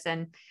of this.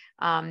 And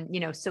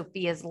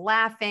Sophia's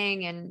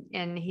laughing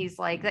and he's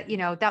like,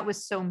 that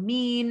was so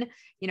mean.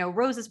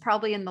 Rose is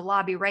probably in the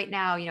lobby right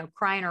now,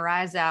 crying her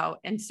eyes out.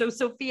 And so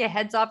Sophia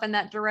heads off in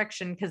that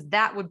direction because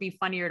that would be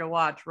funnier to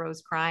watch,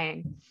 Rose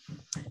crying.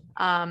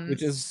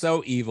 Which is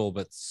so evil,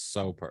 but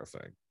so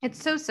perfect.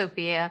 It's so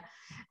Sophia.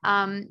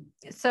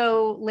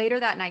 So later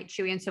that night,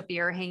 Chewie and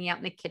Sophia are hanging out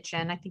in the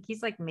kitchen. I think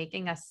he's like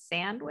making a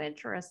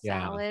sandwich or a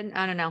salad.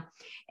 I don't know.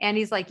 And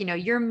he's like,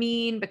 you're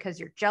mean because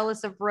you're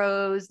jealous of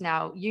Rose.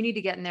 Now you need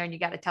to get in there and you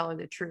got to tell her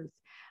the truth.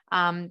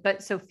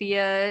 But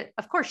Sophia,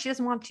 of course, she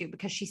doesn't want to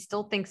because she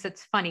still thinks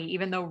it's funny,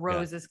 even though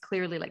Rose is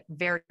clearly like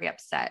very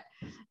upset.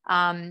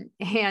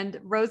 And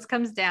Rose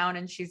comes down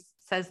and she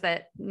says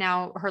that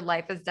now her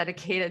life is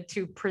dedicated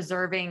to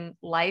preserving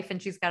life.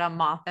 And she's got a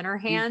moth in her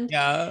hand.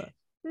 Yeah.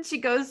 And she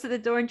goes to the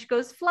door and she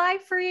goes, fly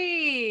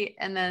free.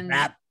 And then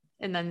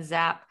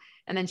zap.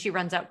 And then she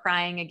runs out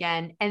crying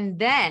again. And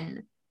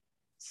then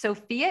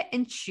Sophia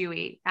and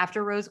Chewie,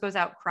 after Rose goes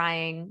out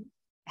crying,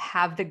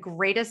 have the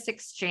greatest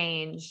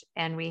exchange.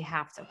 And we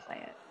have to play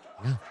it.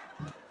 Yeah.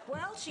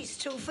 Well, she's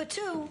 2 for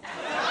 2. All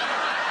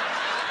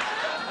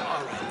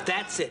right,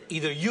 that's it.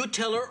 Either you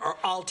tell her or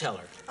I'll tell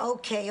her.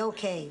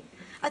 Okay.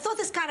 I thought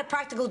this kind of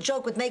practical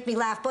joke would make me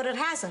laugh, but it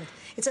hasn't.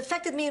 It's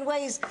affected me in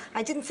ways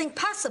I didn't think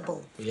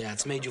possible. Yeah,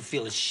 it's made you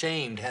feel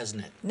ashamed,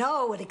 hasn't it?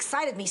 No, it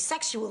excited me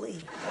sexually.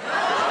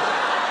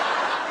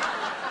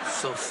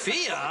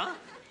 Sophia?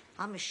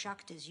 I'm as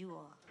shocked as you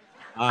are.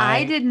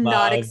 I did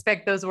not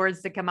expect those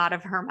words to come out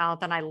of her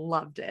mouth, and I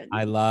loved it.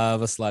 I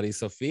love a slutty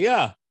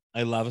Sophia. I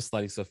feel like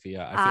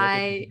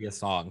it could be a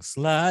song.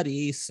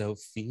 Slutty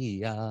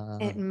Sophia.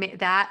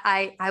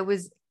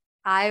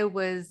 I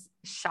was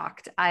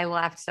shocked. I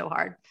laughed so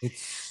hard.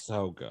 It's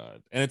so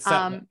good. And it's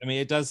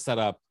it does set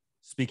up,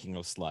 speaking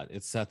of slut,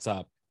 it sets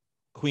up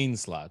Queen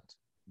Slut,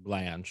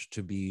 Blanche,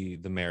 to be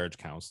the marriage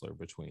counselor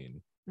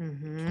between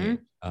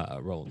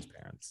Roland's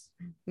parents.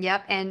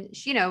 Yep. And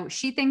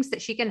she thinks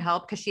that she can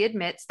help because she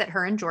admits that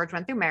her and George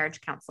went through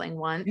marriage counseling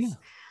once. Yeah.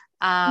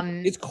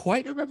 It's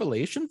quite a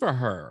revelation for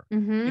her,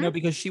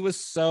 because she was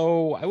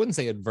so, I wouldn't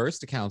say adverse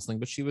to counseling,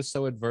 but she was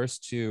so adverse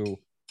to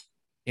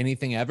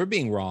anything ever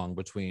being wrong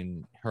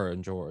between her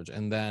and George.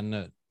 And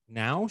then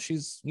now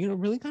she's,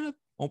 really kind of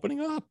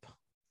opening up.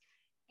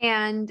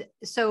 And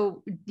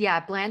so,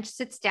 Blanche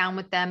sits down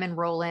with them and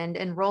Roland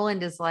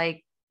is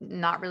like,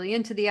 not really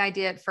into the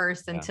idea at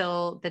first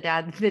until the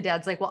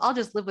dad's like, well, I'll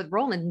just live with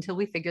Roland until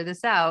we figure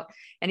this out.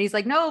 And he's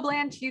like, no,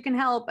 Blanche, you can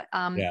help.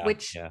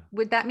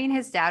 Would that mean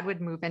his dad would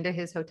move into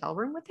his hotel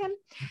room with him?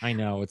 I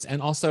know. And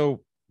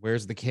also,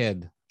 where's the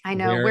kid? I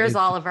know. Where Where's is the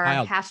Oliver?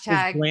 child? His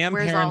Hashtag where's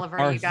grandparents Oliver,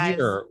 are you guys?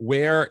 here.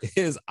 Where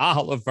is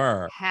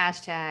Oliver?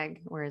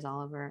 Hashtag where's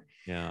Oliver?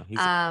 Yeah,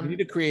 we need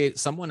to create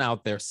someone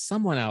out there,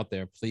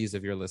 please,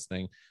 if you're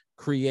listening,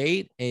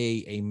 create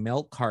a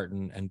milk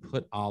carton and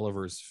put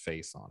Oliver's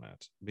face on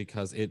it,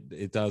 because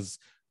it does,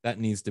 that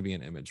needs to be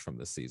an image from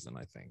this season,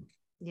 I think.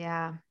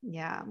 Yeah.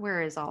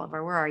 Where is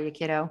Oliver? Where are you,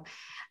 kiddo?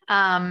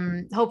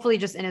 Hopefully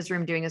just in his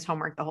room doing his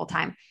homework the whole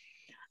time.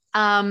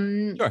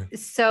 Sure.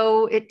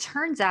 So it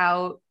turns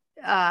out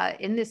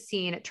in this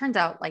scene, it turns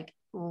out like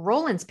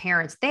Roland's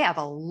parents, they have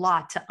a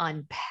lot to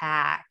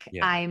unpack.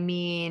 Yeah. I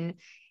mean,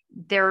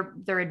 they're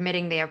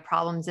admitting they have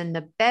problems in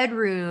the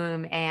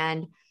bedroom,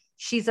 and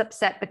she's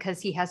upset because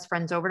he has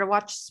friends over to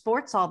watch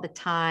sports all the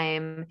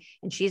time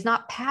and she's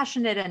not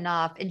passionate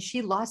enough, and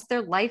she lost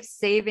their life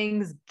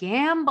savings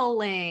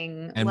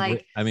gambling. And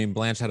like, I mean,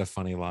 Blanche had a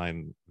funny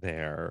line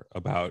there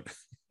about,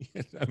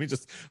 I mean,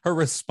 just her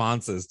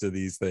responses to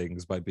these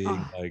things by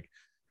being like,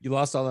 you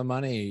lost all the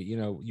money, you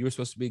know, you were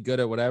supposed to be good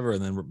at whatever.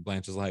 And then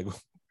Blanche is like,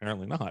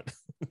 apparently not.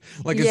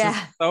 Like, it's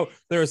just so,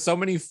 there are so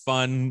many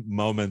fun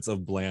moments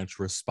of Blanche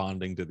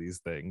responding to these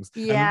things.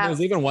 Yeah. I mean,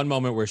 there's even one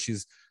moment where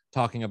she's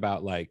talking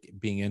about like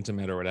being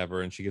intimate or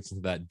whatever, and she gets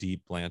into that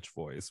deep Blanche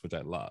voice, which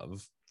I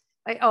love.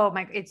 Oh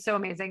my, it's so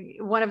amazing.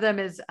 One of them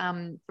is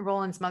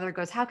Roland's mother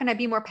goes, how can I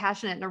be more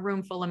passionate in a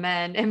room full of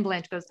men? And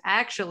Blanche goes,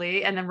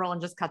 actually, and then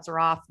Roland just cuts her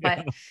off.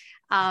 But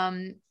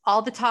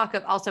all the talk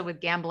of, also with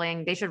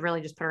gambling, they should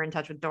really just put her in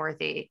touch with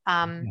Dorothy.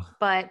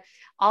 But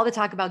all the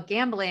talk about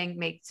gambling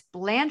makes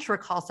Blanche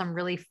recall some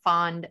really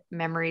fond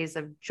memories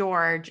of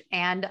George.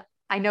 And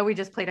I know we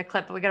just played a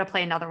clip, but we got to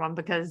play another one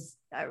because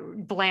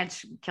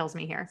Blanche kills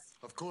me here.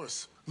 Of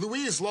course.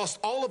 Louise lost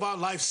all of our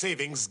life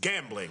savings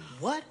gambling.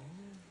 What?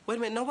 Wait a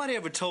minute, nobody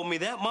ever told me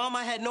that. Mom,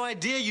 I had no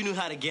idea you knew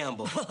how to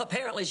gamble. Well,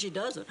 apparently she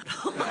doesn't.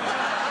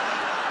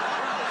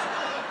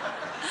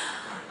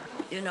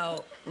 You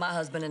know, my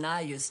husband and I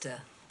used to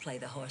play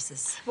the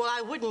horses. Well,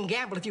 I wouldn't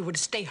gamble if you were to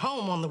stay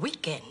home on the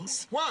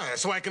weekends. Why?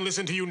 So I can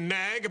listen to you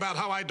nag about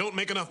how I don't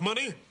make enough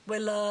money? We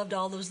loved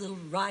all those little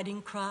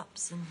riding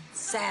crops and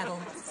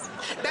saddles.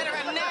 Better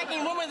a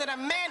nagging woman than a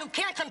man who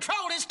can't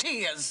control his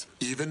tears.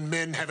 Even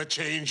men have a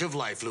change of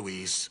life,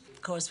 Louise.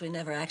 Of course, we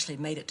never actually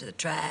made it to the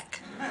track.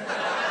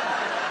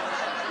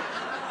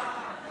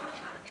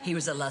 He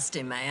was a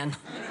lusty man.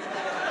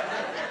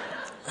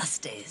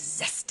 Lusty,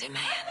 zesty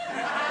man.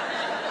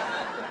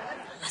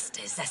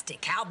 Lusty, zesty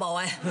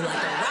cowboy who liked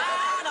to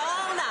ride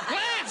all night.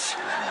 Blanche!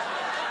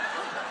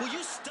 Will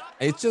you stop?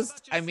 It's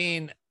just, I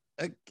mean,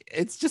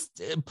 it's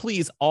just,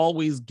 please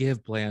always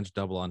give Blanche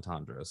double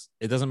entendres.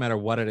 It doesn't matter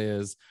what it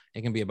is.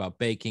 It can be about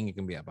baking. It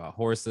can be about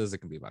horses. It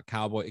can be about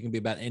cowboy. It can be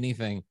about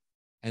anything.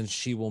 And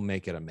she will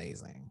make it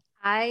amazing.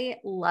 I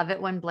love it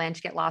when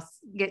Blanche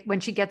when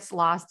she gets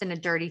lost in a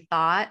dirty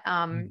thought.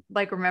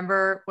 Like,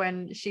 remember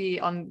when she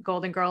on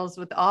Golden Girls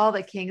with all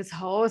the king's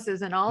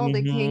horses and all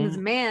the king's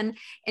men,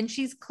 and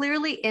she's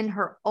clearly in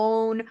her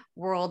own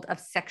world of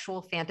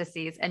sexual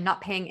fantasies and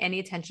not paying any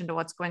attention to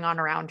what's going on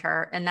around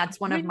her. And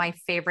that's one of my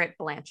favorite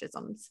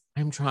Blanchisms.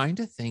 I'm trying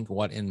to think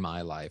what in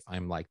my life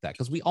I'm like that,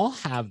 because we all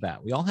have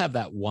that. We all have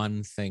that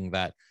one thing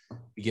that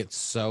we get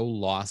so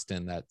lost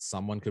in that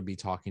someone could be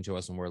talking to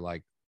us and we're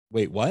like,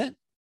 wait, what?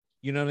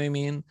 You know what I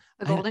mean?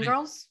 The Golden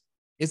Girls?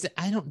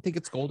 I don't think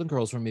it's Golden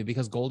Girls for me,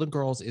 because Golden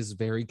Girls is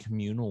very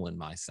communal in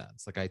my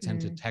sense. Like, I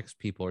tend to text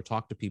people or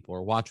talk to people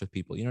or watch with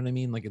people. You know what I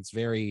mean? Like, it's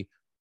very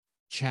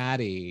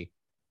chatty.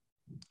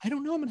 I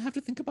don't know. I'm gonna have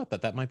to think about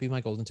that. That might be my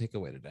golden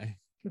takeaway today.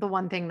 The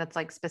one thing that's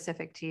like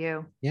specific to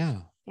you. Yeah.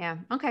 Yeah.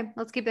 Okay.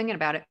 Let's keep thinking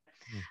about it.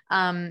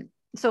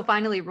 So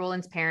finally,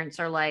 Roland's parents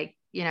are like,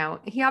 you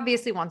know, he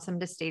obviously wants them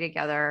to stay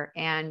together,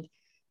 and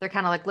they're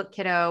kind of like, look,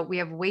 kiddo, we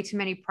have way too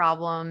many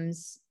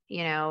problems.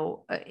 You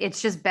know,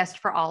 it's just best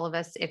for all of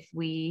us if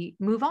we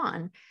move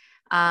on.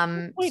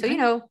 Wait, so, you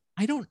know,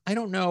 I don't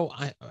know.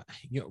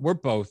 We're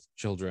both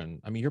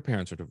children. I mean, your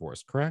parents are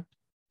divorced, correct?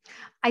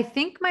 I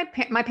think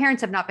my parents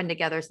have not been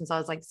together since I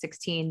was like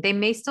 16. They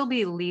may still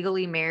be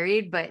legally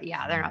married, but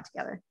yeah, they're not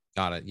together.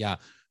 Got it. Yeah.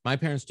 My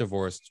parents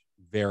divorced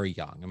very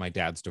young, and my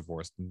dad's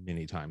divorced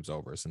many times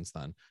over since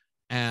then.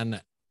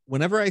 And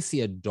whenever I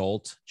see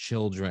adult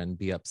children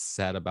be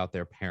upset about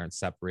their parents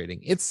separating,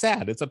 it's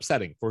sad. It's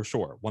upsetting for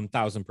sure.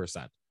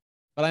 1000%.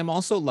 But I'm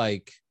also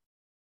like,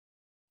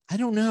 I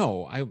don't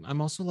know. I'm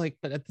also like,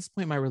 but at this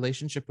point, my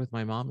relationship with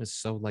my mom is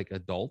so like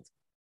adult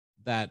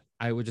that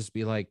I would just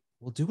be like,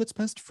 well, do what's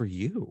best for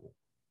you.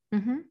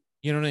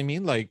 You know what I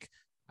mean? Like,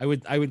 I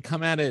would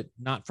come at it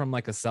not from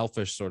like a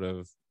selfish sort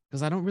of,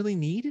 because I don't really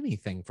need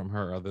anything from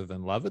her other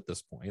than love at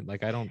this point.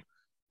 Like, I don't.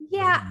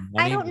 Yeah.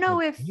 I don't know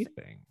if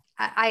anything.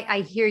 I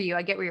hear you.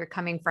 I get where you're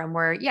coming from,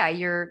 where, yeah,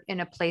 you're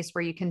in a place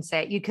where you can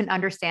say, you can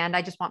understand,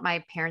 I just want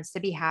my parents to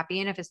be happy.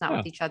 And if it's not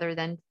with each other,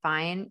 then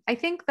fine. I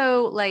think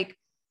though, like,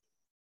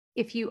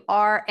 if you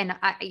are, and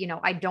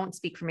I don't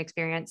speak from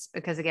experience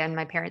because again,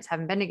 my parents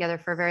haven't been together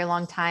for a very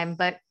long time,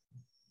 but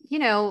you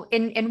know,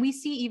 and we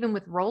see even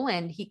with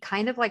Roland, he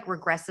kind of like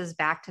regresses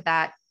back to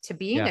that, to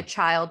being a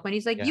child when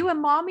he's like, you and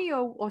mommy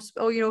or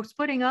you know,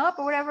 splitting up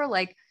or whatever.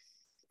 Like,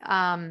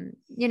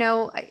 you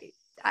know,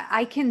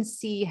 I can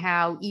see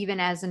how even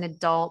as an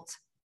adult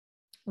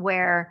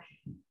where,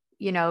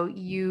 you know,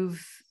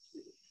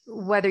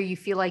 whether you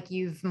feel like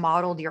you've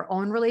modeled your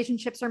own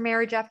relationships or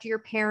marriage after your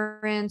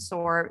parents,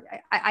 or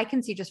I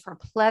can see just for a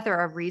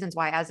plethora of reasons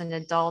why as an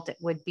adult,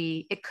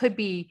 it could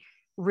be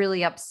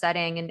really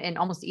upsetting and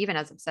almost even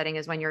as upsetting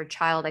as when you're a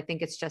child. I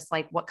think it's just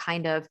like, what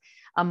kind of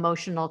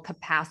emotional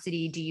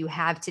capacity do you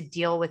have to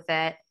deal with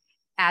it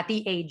at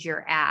the age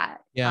you're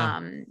at?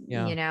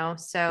 You know,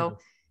 so,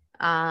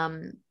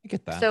 I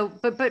get that. So,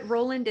 but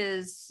Roland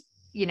is,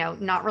 you know,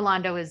 not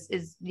Rolando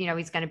is, you know,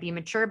 he's going to be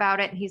mature about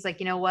it. And he's like,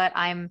 you know what,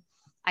 I am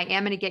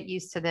going to get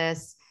used to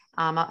this.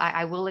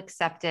 I will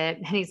accept it.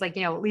 And he's like,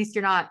 you know, at least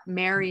you're not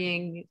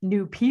marrying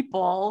new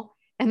people.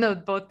 And though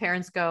both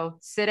parents go,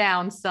 sit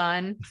down,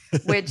 son,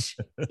 which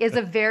is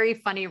a very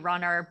funny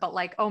runner, but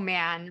like, oh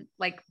man,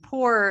 like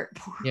poor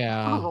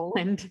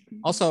Roland.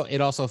 Also, it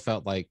also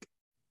felt like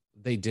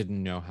they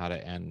didn't know how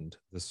to end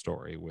the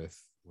story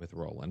with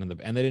Roland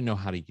and they didn't know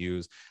how to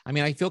use. I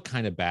mean, I feel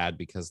kind of bad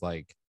because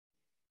like,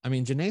 I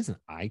mean, Janae's an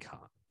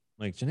icon.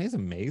 Like Janae's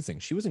amazing.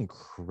 She was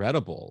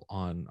incredible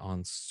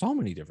on so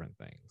many different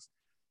things.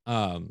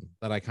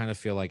 That I kind of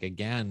feel like,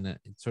 again,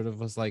 it sort of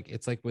was like,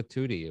 it's like with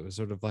Tootie, it was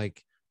sort of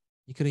like,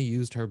 you could have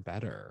used her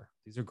better.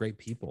 These are great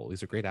people.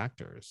 These are great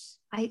actors.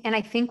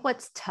 I think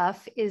what's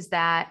tough is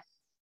that,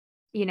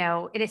 you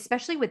know, and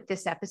especially with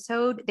this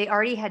episode, they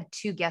already had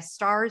 2 guest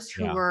stars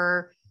who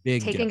were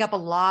taking up a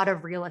lot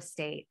of real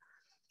estate.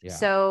 Yeah.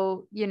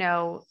 So, you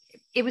know,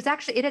 it's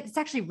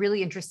actually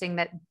really interesting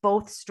that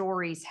both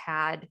stories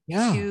had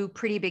 2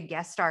 pretty big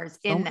guest stars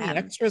in them.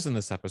 Extras in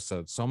this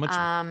episode, so much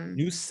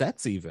new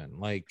sets even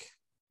like.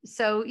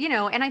 So, you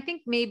know, and I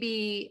think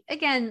maybe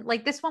again,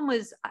 like this one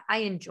I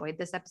enjoyed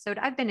this episode.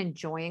 I've been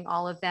enjoying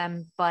all of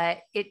them, but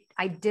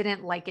I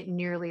didn't like it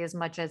nearly as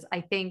much as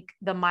I think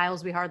the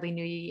Miles We Hardly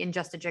Knew You and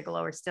Just a Gigolo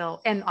are still,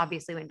 and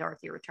obviously When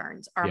Dorothy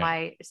Returns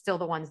are still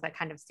the ones that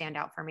kind of stand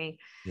out for me.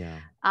 Yeah.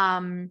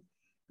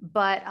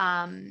 But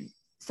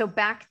so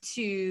back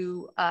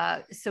to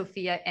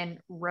Sophia and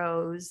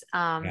Rose.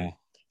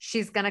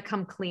 She's gonna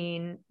come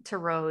clean to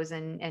Rose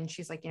and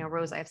she's like, you know,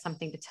 Rose, I have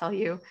something to tell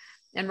you.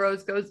 And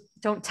Rose goes,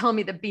 don't tell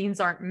me the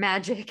beans aren't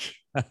magic.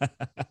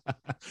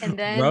 And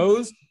then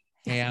Rose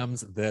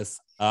hams this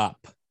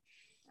up.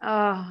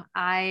 Oh,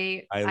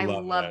 I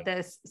love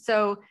this.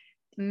 So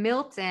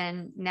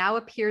Milton now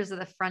appears at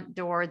the front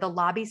door. The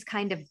lobby's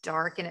kind of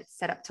dark and it's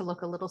set up to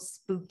look a little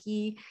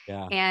spooky.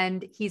 Yeah.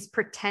 And he's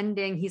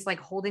pretending, he's like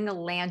holding a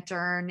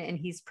lantern and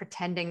he's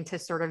pretending to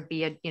sort of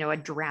be a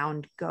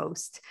drowned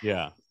ghost.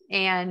 Yeah.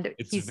 And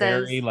it's he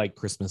very says, like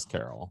Christmas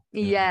Carol.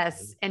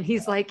 Yes. And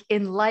he's like,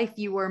 in life,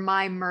 you were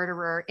my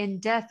murderer. In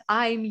death,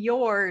 I'm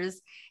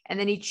yours. And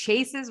then he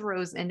chases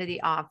Rose into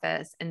the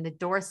office and the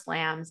door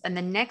slams. And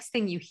the next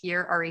thing you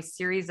hear are a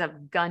series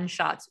of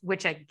gunshots,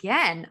 which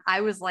again,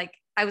 I was like,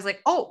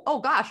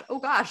 oh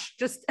gosh,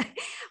 just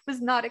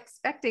was not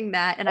expecting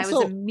that. And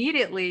also, I was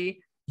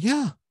immediately,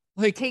 I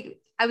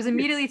was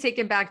immediately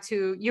taken back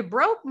to, you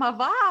broke my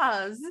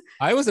vase.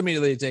 I was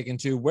immediately taken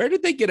to, where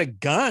did they get a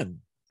gun?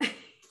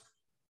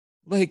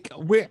 Like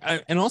where,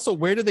 and also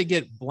where do they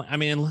get? I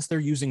mean, unless they're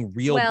using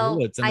real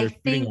bullets and they're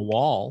shooting a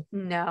wall.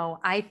 No,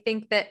 I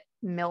think that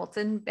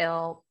Milton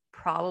Bill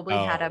probably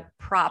had a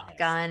prop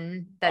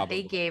gun that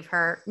they gave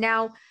her.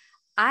 Now,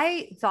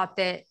 I thought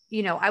that,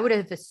 you know, I would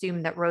have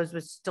assumed that Rose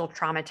was still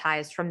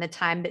traumatized from the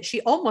time that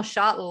she almost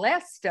shot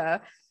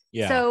Lester.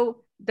 Yeah.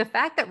 So the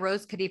fact that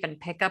Rose could even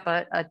pick up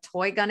a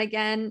toy gun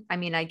again, I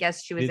mean, I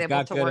guess she was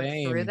able to work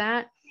through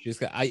that. She's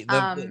got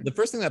the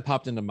first thing that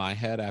popped into my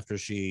head after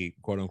she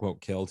quote unquote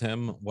killed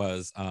him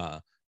was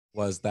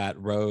that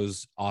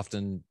Rose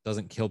often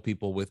doesn't kill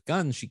people with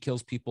guns. She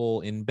kills people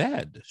in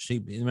bed.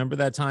 Remember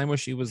that time where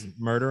she was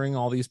murdering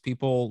all these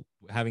people,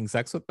 having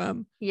sex with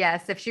them?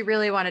 Yes. If she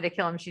really wanted to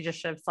kill him, she just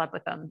should have slept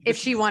with him. If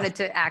she wanted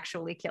to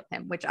actually kill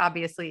him, which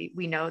obviously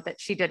we know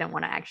that she didn't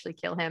want to actually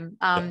kill him.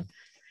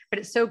 But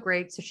it's so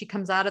great. So she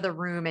comes out of the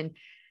room and,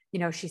 you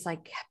know, she's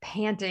like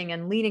panting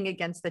and leaning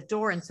against the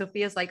door. And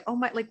Sophia's like, oh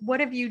my, like, what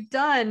have you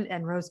done?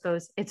 And Rose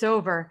goes, it's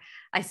over.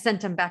 I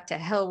sent him back to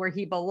hell where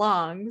he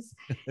belongs.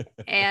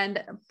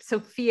 And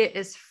Sophia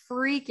is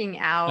freaking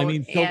out. I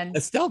mean,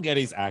 Estelle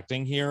Getty's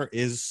acting here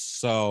is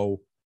so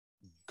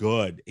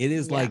good. It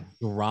is like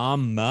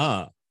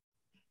drama.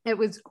 It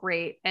was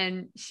great.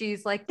 And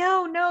she's like,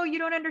 no, you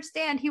don't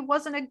understand. He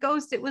wasn't a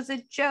ghost. It was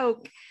a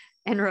joke.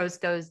 And Rose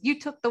goes, you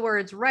took the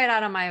words right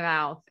out of my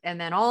mouth. And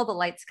then all the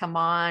lights come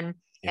on.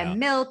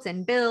 And Milt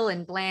and Bill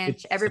and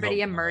Blanche,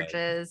 everybody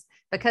emerges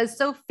because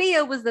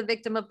Sophia was the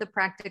victim of the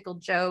practical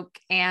joke.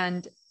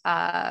 And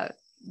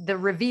the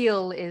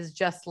reveal is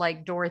just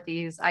like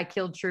Dorothy's, I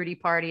killed Trudy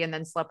party and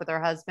then slept with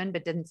her husband,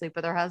 but didn't sleep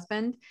with her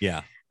husband.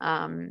 Yeah.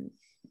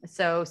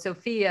 So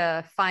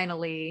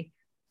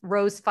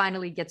Rose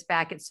finally gets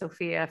back at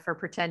Sophia for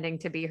pretending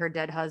to be her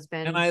dead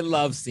husband. And I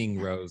love seeing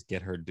Rose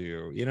get her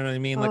due. You know what I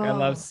mean? Like I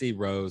love to see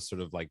Rose sort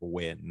of like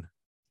win.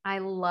 I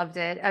loved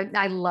it.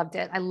 I loved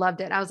it.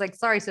 I was like,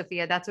 sorry,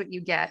 Sophia, that's what you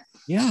get.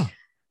 Yeah.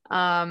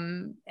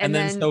 And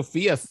then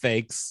Sophia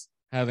fakes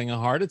having a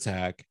heart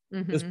attack.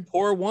 This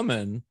poor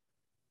woman,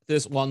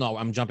 well, no,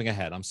 I'm jumping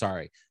ahead. I'm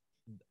sorry.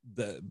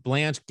 The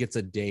Blanche gets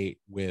a date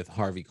with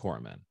Harvey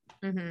Korman.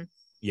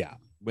 Yeah.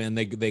 When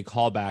they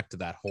call back to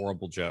that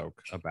horrible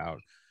joke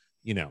about,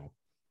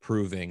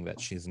 proving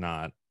that she's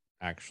not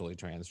actually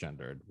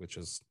transgendered, which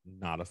is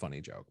not a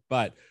funny joke.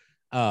 But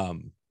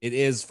it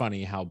is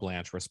funny how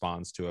Blanche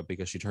responds to it,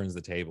 because she turns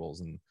the tables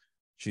and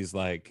she's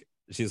like,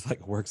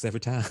 works every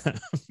time.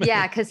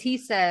 Yeah, because he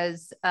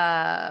says,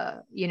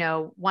 why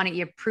don't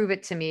you prove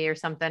it to me or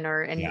something?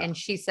 And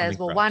she says,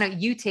 well, why don't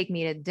you take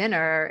me to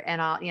dinner and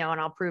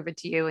I'll prove it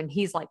to you. And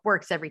he's like,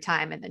 works every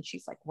time. And then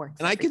she's like, works.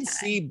 And I can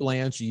see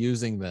Blanche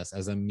using this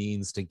as a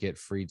means to get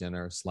free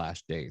dinner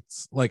 /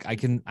 dates. Like I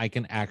can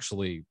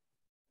actually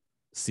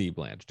see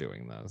Blanche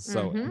doing this.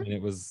 So I mean,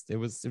 it was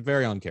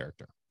very on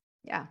character.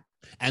 Yeah.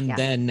 And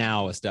then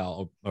now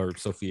Estelle or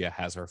Sophia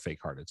has her fake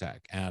heart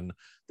attack, and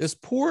this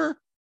poor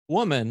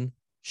woman,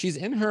 she's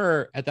in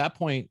her at that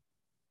point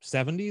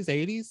 70s,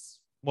 80s.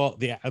 Well,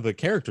 the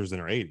character's in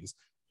her 80s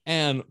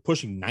and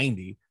pushing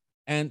 90,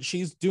 and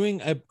she's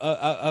doing a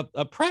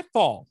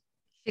pratfall.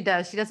 She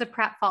does a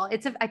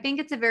pratfall. I think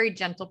it's a very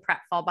gentle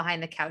pratfall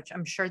behind the couch.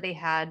 I'm sure they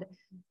had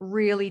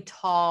really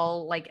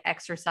tall like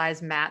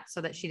exercise mats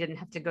so that she didn't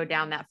have to go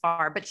down that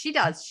far, but she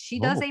does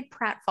a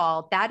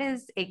pratfall. That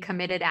is a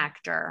committed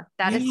actor.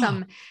 That is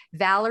some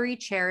Valerie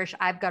Cherish,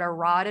 I've got a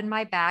rod in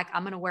my back,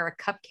 I'm going to wear a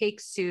cupcake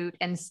suit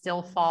and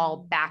still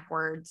fall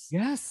backwards.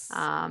 Yes.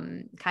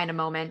 Kind of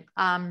moment.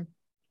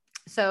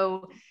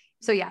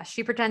 So yeah,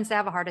 she pretends to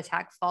have a heart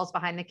attack, falls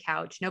behind the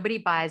couch. Nobody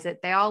buys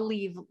it. They all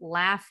leave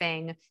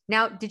laughing.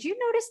 Now, did you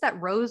notice that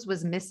Rose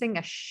was missing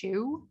a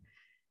shoe?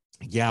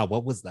 Yeah,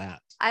 what was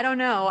that? I don't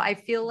know. I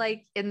feel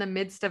like in the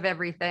midst of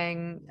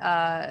everything,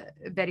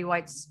 Betty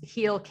White's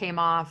heel came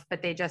off,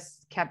 but they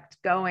just kept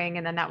going.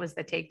 And then that was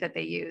the take that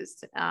they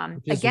used.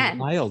 Again,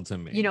 wild to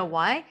me. You know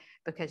why?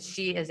 Because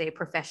she is a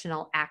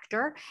professional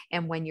actor.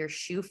 And when your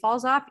shoe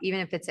falls off, even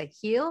if it's a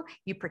heel,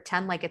 you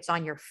pretend like it's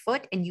on your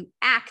foot and you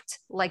act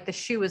like the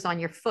shoe is on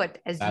your foot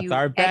as you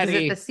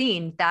exit the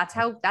scene. That's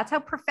how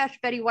professional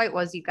Betty White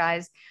was, you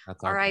guys.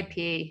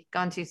 R.I.P.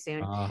 Gone too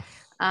soon.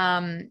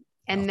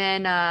 And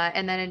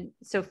then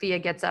Sophia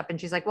gets up and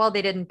she's like, well,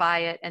 they didn't buy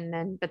it.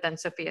 But then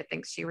Sophia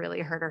thinks she really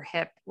hurt her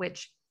hip,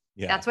 which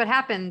that's what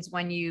happens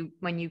when you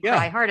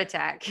cry heart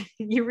attack.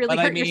 You really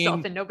hurt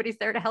yourself and nobody's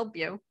there to help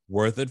you.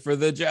 Worth it for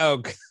the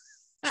joke.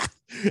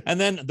 And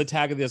then the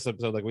tag of this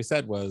episode, like we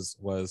said, was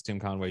Tim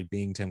Conway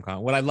being Tim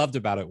Conway. What I loved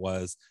about it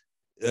was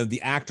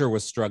the actor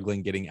was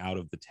struggling getting out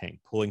of the tank,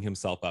 pulling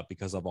himself up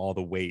because of all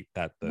the weight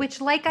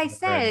which, like I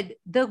said,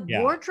 the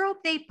wardrobe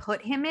they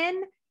put him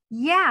in.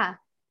 Yeah.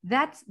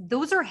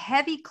 Those are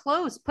heavy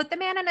clothes. Put the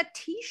man in a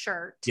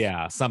t-shirt.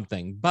 Yeah,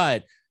 something.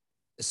 But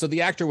so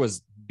the actor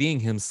was being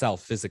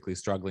himself, physically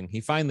struggling. He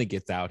finally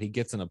gets out. He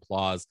gets an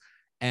applause,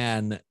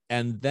 and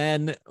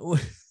then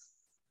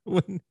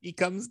when he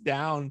comes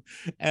down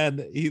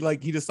and he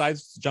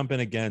decides to jump in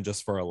again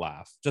just for a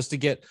laugh, just to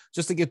get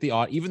the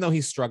audience. Even though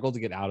he struggled to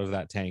get out of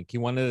that tank, he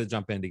wanted to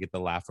jump in to get the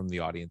laugh from the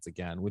audience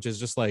again, which is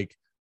just like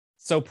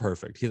so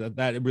perfect.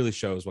 That it really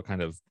shows what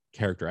kind of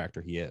character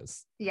actor he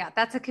is. Yeah,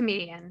 that's a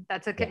comedian.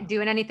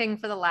 Doing anything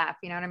for the laugh.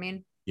 You know what I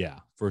mean? Yeah,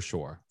 for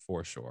sure.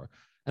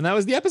 And that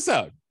was the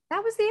episode.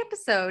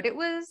 It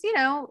was,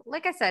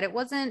 like I said, it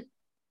wasn't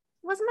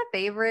my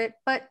favorite,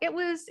 but it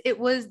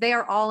was. They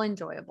are all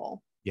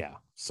enjoyable. Yeah,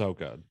 so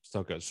good.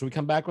 Should we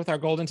come back with our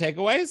golden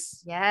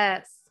takeaways?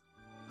 Yes.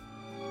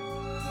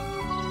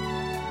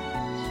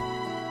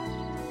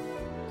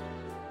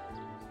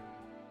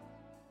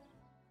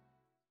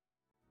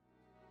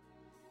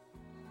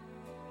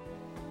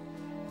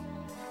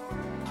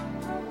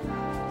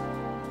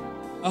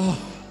 Oh,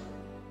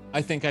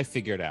 I think I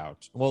figured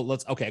out. Well,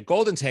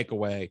 golden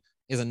takeaway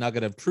is a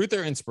nugget of truth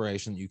or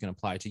inspiration that you can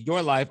apply to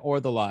your life or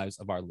the lives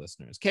of our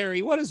listeners.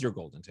 Carrie, what is your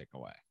golden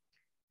takeaway?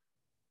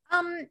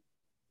 I'm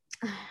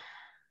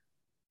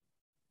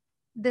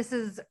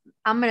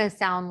going to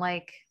sound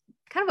like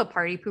kind of a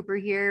party pooper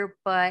here,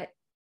 but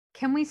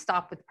can we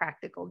stop with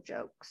practical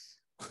jokes?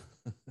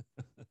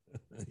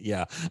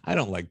 Yeah, I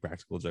don't like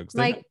practical jokes.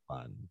 They're not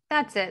fun.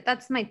 That's it.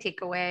 That's my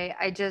takeaway.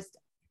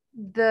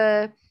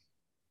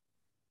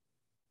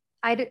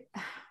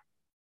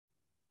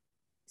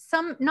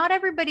 Not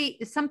everybody,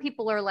 some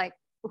people are like,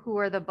 who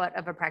are the butt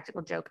of a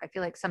practical joke. I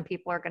feel like some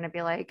people are going to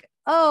be like,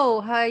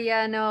 oh,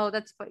 yeah, no,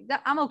 that's fine.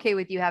 I'm okay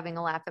with you having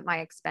a laugh at my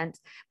expense.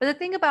 But the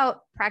thing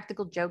about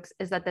practical jokes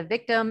is that the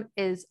victim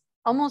is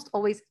almost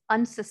always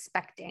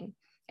unsuspecting.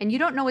 And you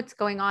don't know what's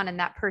going on in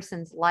that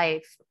person's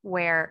life,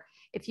 where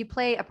if you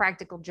play a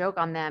practical joke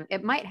on them,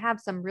 it might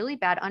have some really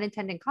bad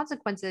unintended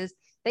consequences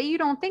that you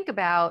don't think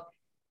about.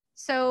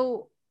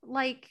 So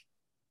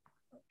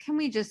can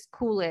we just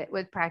cool it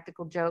with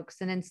practical jokes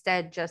and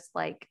instead just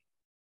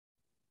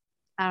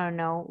I don't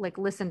know,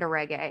 listen to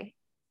reggae.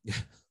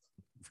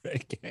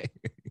 Reggae.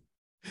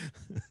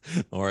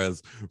 Or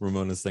as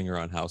Ramona Singer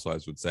on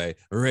Housewives would say,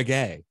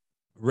 reggae.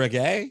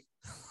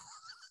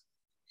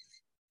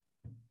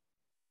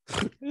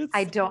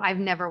 I've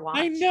never watched.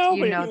 I know,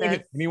 You but know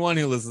this. anyone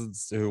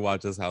who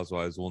watches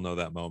Housewives will know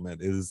that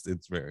moment.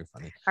 It's very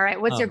funny. All right.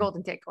 What's your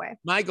golden takeaway?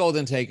 My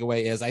golden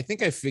takeaway is I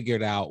think I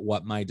figured out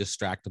what my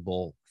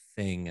distractible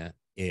thing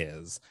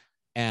is.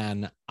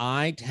 And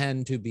I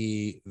tend to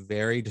be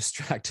very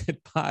distracted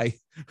by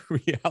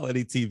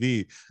reality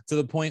TV to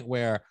the point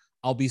where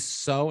I'll be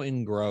so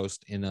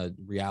engrossed in a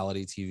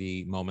reality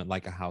TV moment,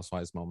 like a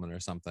Housewives moment or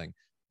something.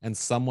 And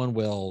someone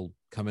will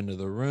come into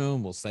the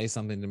room, will say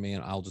something to me,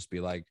 and I'll just be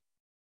like,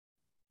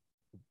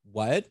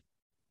 what?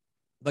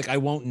 Like, I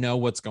won't know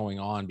what's going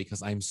on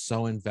because I'm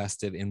so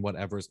invested in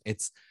whatever's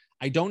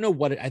I don't know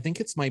what I think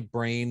it's my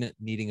brain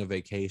needing a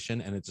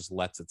vacation and it just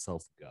lets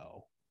itself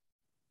go.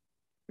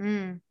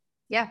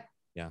 Yeah.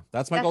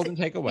 That's my golden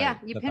takeaway. Yeah,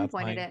 you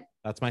pinpointed it.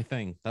 That's my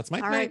thing. That's my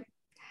thing. All right.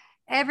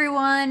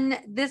 Everyone,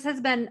 this has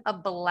been a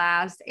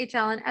blast. H.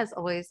 Allen, as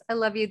always, I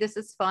love you. This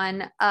is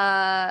fun.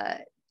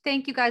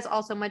 Thank you guys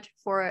all so much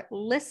for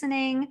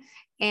listening.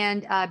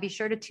 And be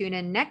sure to tune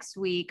in next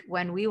week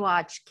when we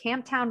watch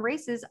Camptown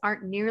Races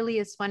Aren't Nearly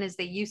as Fun as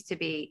They Used to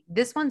Be.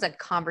 This one's a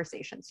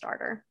conversation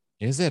starter.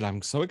 Is it?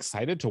 I'm so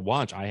excited to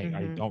watch.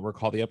 I don't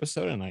recall the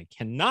episode and I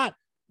cannot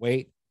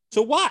wait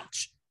to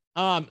watch.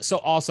 So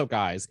also,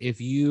 guys,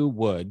 if you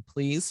would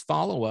please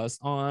follow us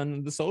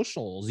on the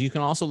socials. You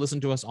can also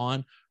listen to us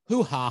on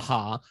Hoo Ha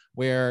Ha,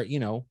 where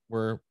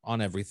we're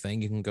on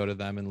everything. You can go to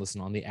them and listen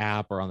on the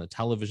app or on the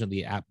television,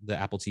 the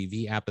Apple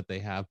TV app that they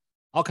have.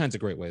 All kinds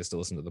of great ways to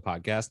listen to the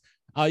podcast.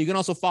 You can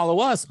also follow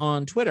us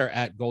on Twitter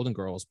at Golden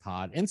Girls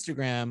Pod,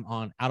 Instagram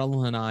on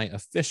Adel and I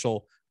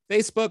Official,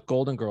 Facebook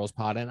Golden Girls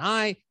Pod, and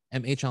I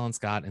am H. Allen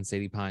Scott and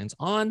Sadie Pines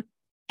on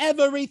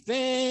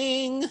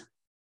everything.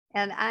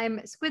 And I'm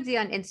Squidsy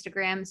on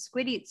Instagram,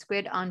 Squid Eat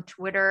Squid on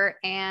Twitter.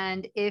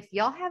 And if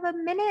y'all have a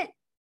minute,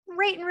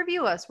 rate and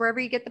review us wherever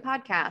you get the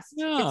podcast.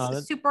 Yeah, it's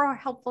a super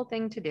helpful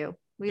thing to do.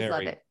 We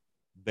love it.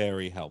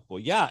 Very helpful.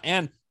 Yeah.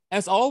 And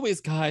as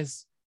always,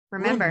 guys,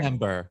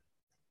 remember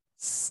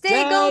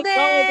stay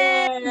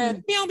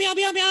golden. Meow, meow,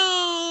 meow,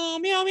 meow,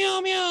 meow,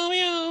 meow, meow,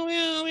 meow,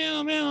 meow,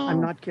 meow, meow. I'm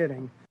not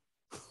kidding.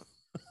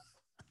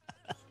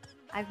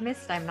 I've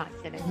missed I'm Not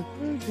Kidding.